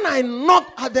when I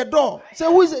knocked at the door, I said,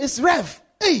 who is it? It's Rev.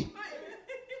 Hey.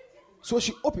 So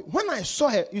she opened. When I saw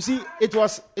her, you see, it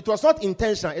was not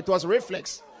intentional, it was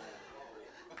reflex.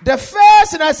 The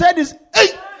first thing I said is, hey,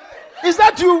 is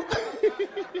that you?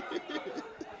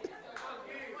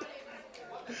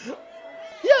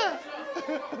 Yeah.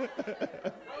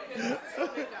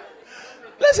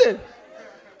 Listen.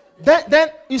 Then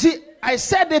you see, I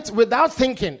said it without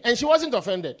thinking, and she wasn't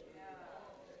offended.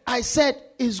 I said,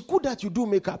 it's good that you do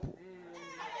makeup.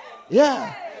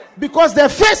 Yeah. Because the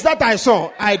face that I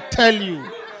saw, I tell you,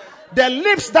 the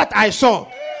lips that I saw,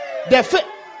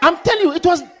 I'm telling you, it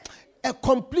was a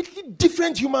completely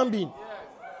different human being.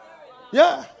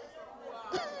 Yeah.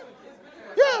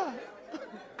 Yeah.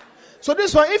 So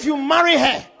this one, if you marry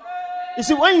her, you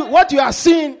see, what you are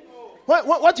seeing,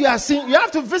 you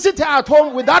have to visit her at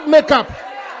home without makeup.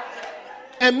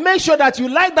 And make sure that you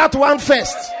like that one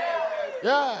first.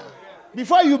 Yeah.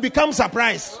 Before you become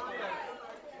surprised.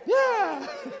 Yeah.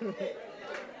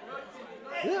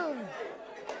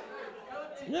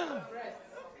 Yeah.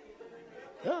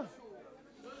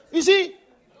 You see,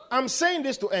 I'm saying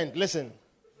this to end. Listen.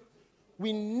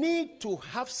 We need to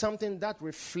have something that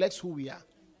reflects who we are.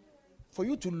 For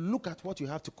you to look at what you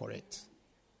have to correct.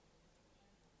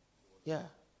 Yeah.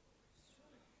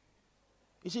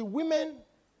 You see, women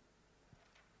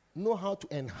know how to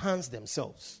enhance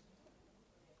themselves.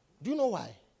 Do you know why?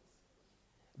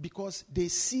 Because they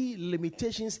see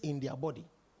limitations in their body.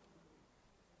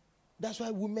 That's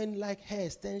why women like hair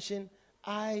extension,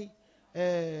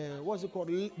 what's it called?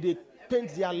 They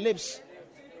paint their lips,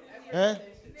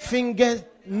 fingers,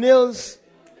 nails.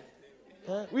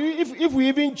 If we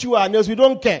even chew our nails, we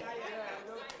don't care.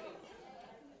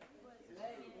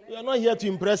 We are not here to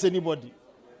impress anybody.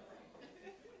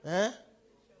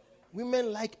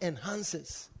 Women like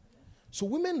enhancers. So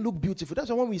women look beautiful. That's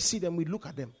why when we see them, we look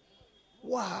at them.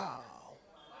 Wow.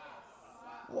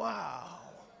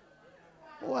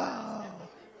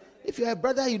 If you're a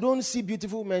brother, you don't see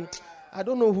beautiful men, I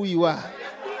don't know who you are.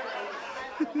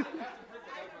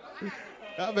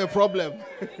 I have a problem.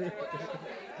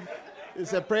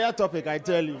 It's a prayer topic, I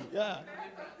tell you. Yeah.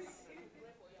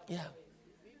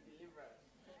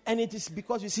 And it is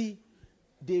because, you see,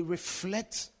 they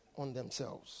reflect on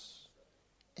themselves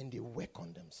and they work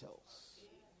on themselves.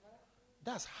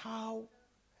 That's how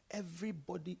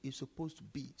everybody is supposed to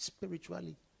be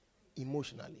spiritually,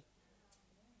 emotionally.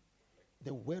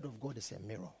 The word of God is a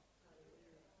mirror.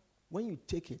 When you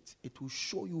take it, it will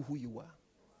show you who you are.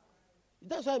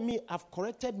 That's why I've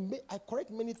I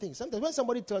correct many things. Sometimes when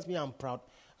somebody tells me I'm proud,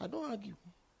 I don't argue.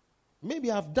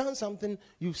 Maybe I've done something,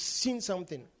 you've seen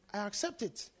something. I accept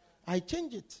it. I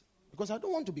change it. Because I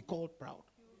don't want to be called proud.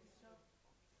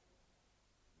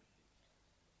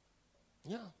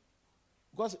 Yeah.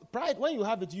 Because pride, when you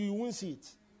have it, you won't see it.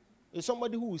 It's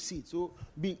somebody who will see it. So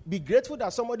be grateful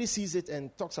that somebody sees it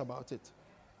and talks about it.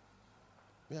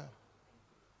 Yeah.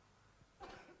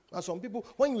 And some people,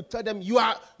 when you tell them you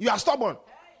are stubborn.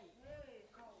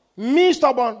 Me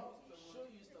stubborn.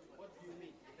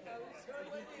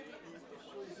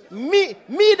 Me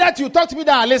that you talk to me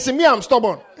that listen, me I'm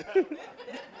stubborn.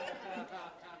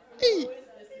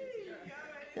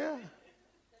 Yeah.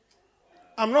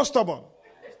 I'm not stubborn.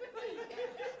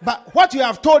 But what you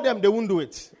have told them, they won't do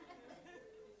it.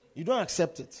 You don't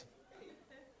accept it.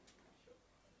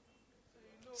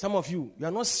 Some of you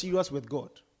are not serious with God.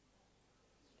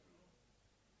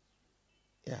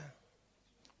 Yeah.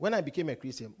 When I became a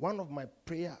Christian, one of my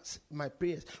prayers,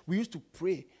 we used to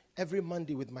pray every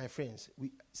Monday with my friends.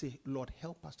 We say, Lord,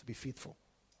 help us to be faithful.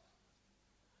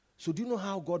 So do you know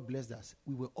how God blessed us?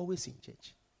 We were always in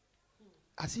church.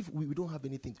 As if we don't have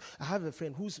anything. I have a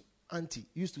friend whose auntie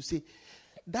used to say,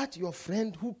 that your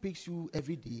friend who picks you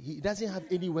every day, he doesn't have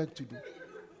any work to do.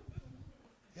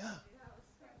 Yeah.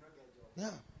 Yeah.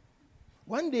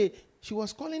 One day, she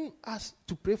was calling us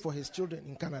to pray for his children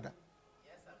in Canada.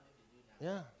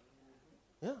 Yeah.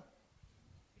 Yeah.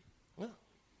 Yeah.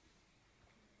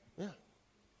 Yeah.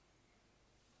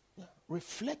 Yeah.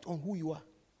 Reflect on who you are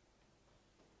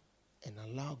and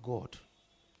allow God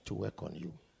to work on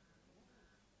you.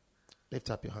 Lift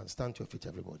up your hands. Stand to your feet,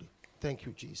 everybody. Thank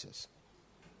you, Jesus.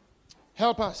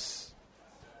 Help us.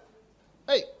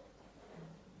 Hey.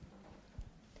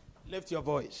 Lift your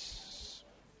voice.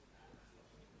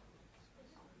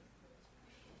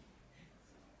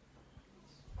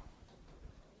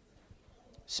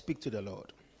 Speak to the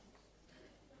Lord.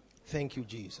 Thank you,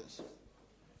 Jesus.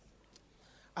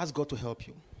 Ask God to help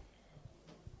you.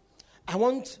 I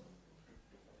want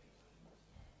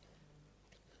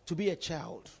to be a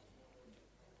child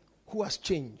who has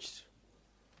changed,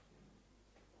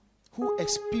 who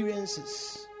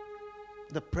experiences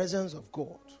the presence of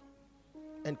God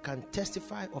and can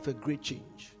testify of a great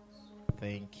change.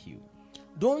 Thank you.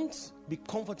 Don't be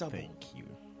comfortable. Thank you.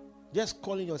 Just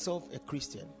calling yourself a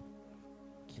Christian.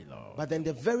 Thank you, Lord. But then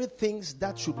the very things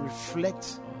that should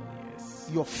reflect Yes.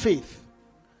 your faith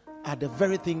are the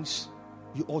very things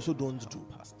you also don't do.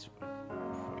 Pastor,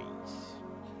 praise.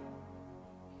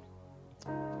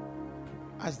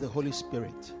 Ask the Holy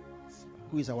Spirit,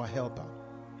 who is our helper,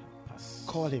 Help us.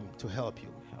 call him to help you.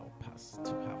 Help us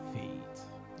to have faith.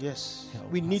 Yes,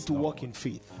 Help we need us, to Lord. walk in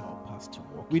faith. Help us to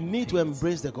walk We in need to faith.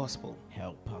 embrace the gospel.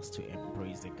 Help us to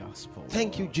embrace the gospel.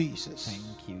 Thank you, Lord. Jesus.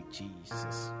 Thank you,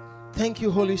 Jesus. Thank you,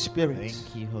 Holy Spirit.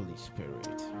 Thank you, Holy Spirit.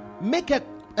 Make a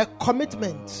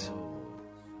commitment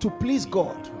to please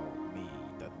God Help me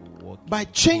that will walk by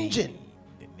in changing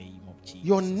the name of Jesus.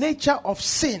 your nature of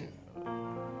sin,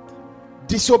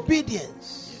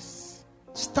 disobedience, Yes,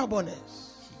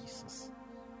 stubbornness. Jesus.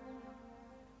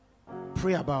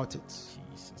 Pray about it.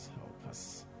 Jesus, help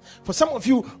us. For some of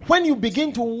you, when you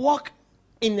begin to walk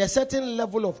in a certain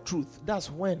level of truth,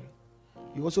 that's when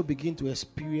you also begin to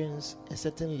experience a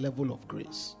certain level of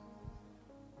grace.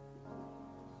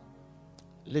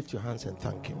 Lift your hands and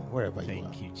thank him wherever you are.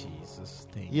 Thank you, Jesus.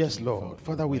 Thank Yes, you Lord. for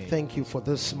Father, we the way. thank you for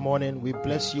this morning. We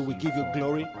bless you. We give you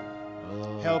glory.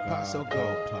 Oh, Help us, oh help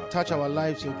God. us. Touch our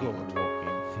lives, oh We will God.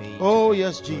 walk in faith. Oh,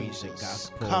 yes, Embrace the Jesus.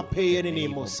 gospel. Carpe In the in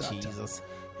name of Mosata. Jesus.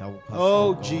 Help us,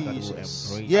 Oh, God, that we will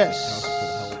Jesus. embrace Yes. the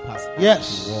gospel. Help us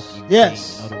Yes. to walk in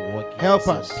Yes. faith, not to walk in Help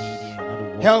us. disobedience, not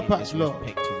to walk Help in us, Lord.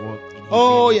 disrespect, to walk in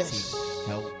Oh, humility. yes.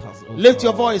 Help us, oh Lift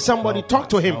your God. voice, somebody. Help Talk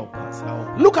to us, him. help us,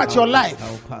 help Look us, at your help life. us,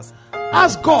 help us.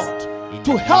 Ask God In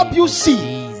to the help name you of see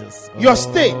Jesus. your Oh,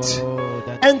 state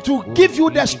that and to we give you will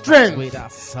the be strength with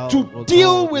ourselves, to oh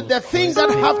deal God, with to the things that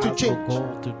have to strengthen us, change. oh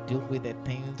God, to deal with the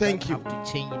things Thank that you. have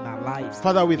to change in our lives.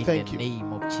 Father, we in thank the you.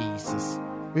 name of Jesus.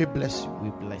 We bless you. We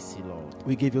bless you, Lord.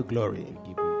 We give you glory. We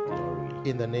give you glory.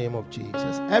 In the name of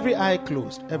Jesus. Every eye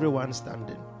closed, everyone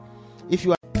standing. If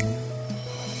you are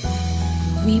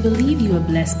We believe you are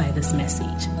blessed by this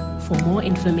message. For more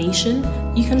information,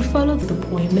 you can follow the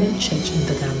Appointment Church in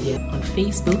the Gambia on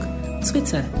Facebook,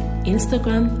 Twitter,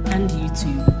 Instagram, and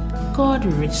YouTube. God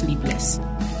richly bless you.